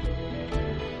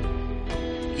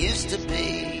used to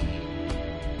be.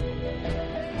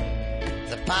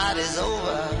 The party's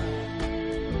over,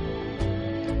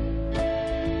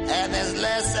 and there's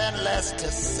less and less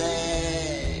to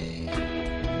say.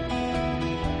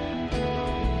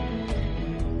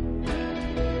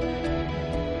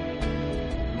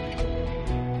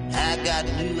 I got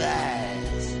new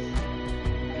eyes,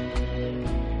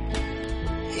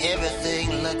 everything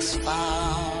looks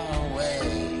far away.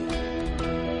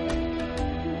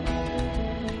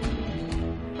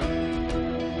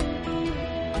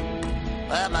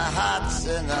 Well, my heart's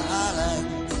in the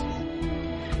highlands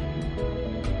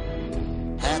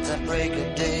at the break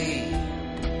of day,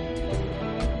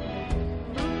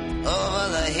 over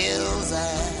the hills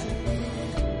and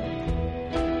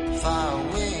far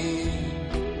away.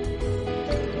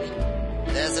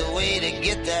 There's a way to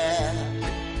get there,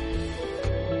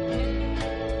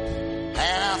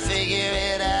 and I'll figure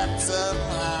it out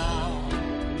somehow.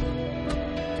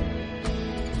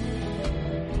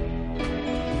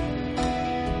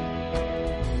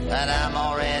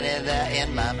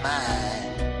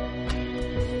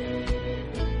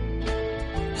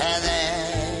 and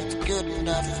that's good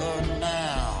enough for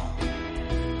now.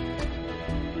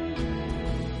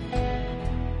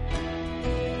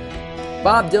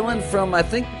 Bob Dylan from, I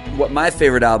think, what my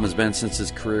favorite album has been since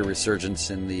his career resurgence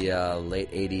in the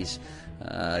late 80s.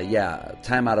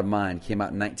 Time Out of Mind came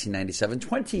out in 1997,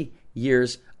 20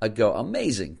 years ago.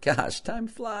 Amazing. Gosh, time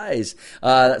flies.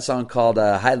 That song called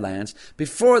Highlands.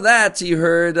 Before that, you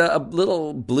heard a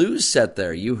little blues set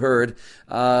there. You heard,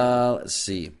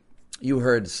 you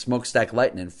heard Smokestack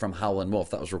Lightning from Howlin'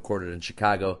 Wolf. That was recorded in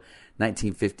Chicago,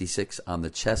 1956 on the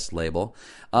Chess label.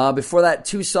 Before that,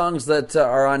 two songs that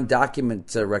are on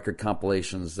Document record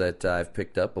compilations that I've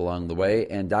picked up along the way.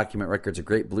 And Document Records, a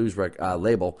great blues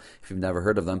label, if you've never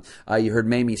heard of them. You heard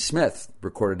Mamie Smith,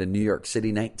 recorded in New York City,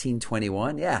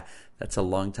 1921. Yeah, that's a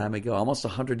long time ago, almost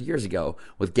 100 years ago,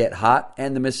 with Get Hot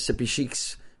and the Mississippi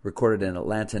Sheiks, recorded in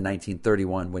Atlanta in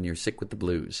 1931, When You're Sick with the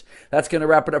Blues. That's going to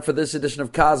wrap it up for this edition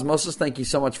of Cosmosis. Thank you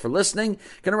so much for listening.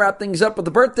 Going to wrap things up with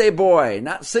the birthday boy.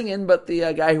 Not singing, but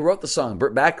the guy who wrote the song,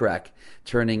 Burt Bacharach,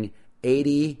 turning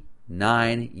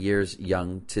 89 years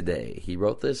young today. He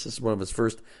wrote this. This is one of his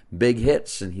first big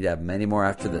hits, and he'd have many more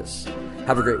after this.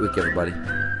 Have a great week, everybody.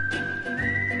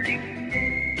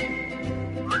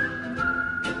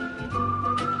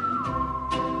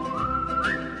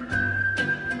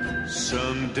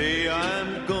 Someday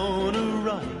I'm gonna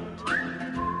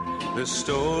write the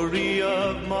story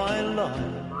of my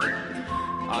life.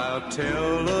 I'll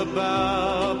tell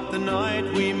about the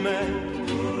night we met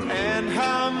and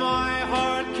how my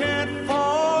heart can't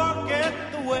forget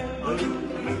the way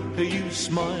you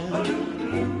smiled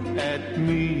at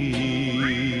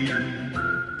me.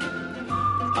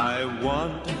 I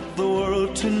want the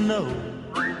world to know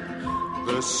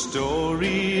the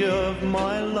story of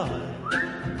my life.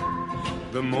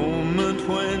 The moment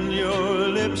when your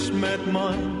lips met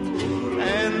mine,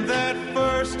 and that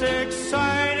first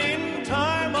exciting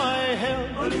time I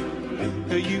held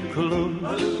you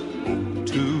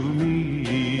close to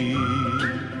me.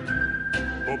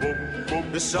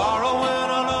 The sorrow when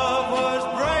our love was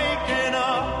breaking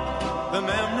up, the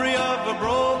memory of a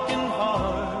broken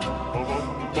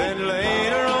heart. Then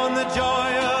later on the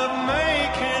joy of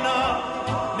making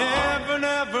up, never,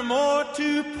 never more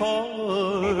to part.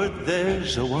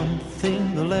 There's one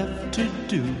thing left to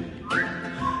do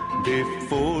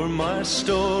before my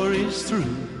story's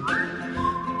through.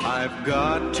 I've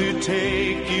got to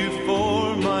take you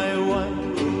for my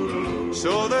wife,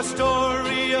 so the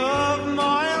story of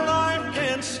my life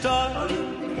can start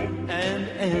and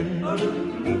end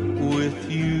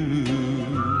with you.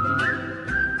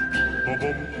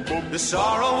 The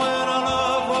sorrow when our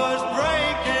love was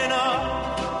breaking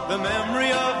up, the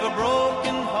memory of a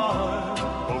broken heart.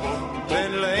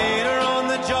 Then later on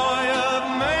the joy of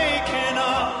making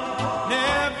up,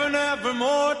 never, never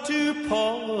more to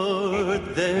part.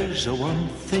 There's one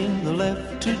thing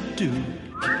left to do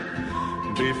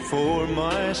before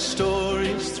my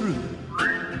story's through.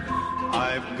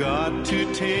 I've got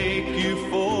to take you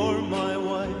for my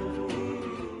wife,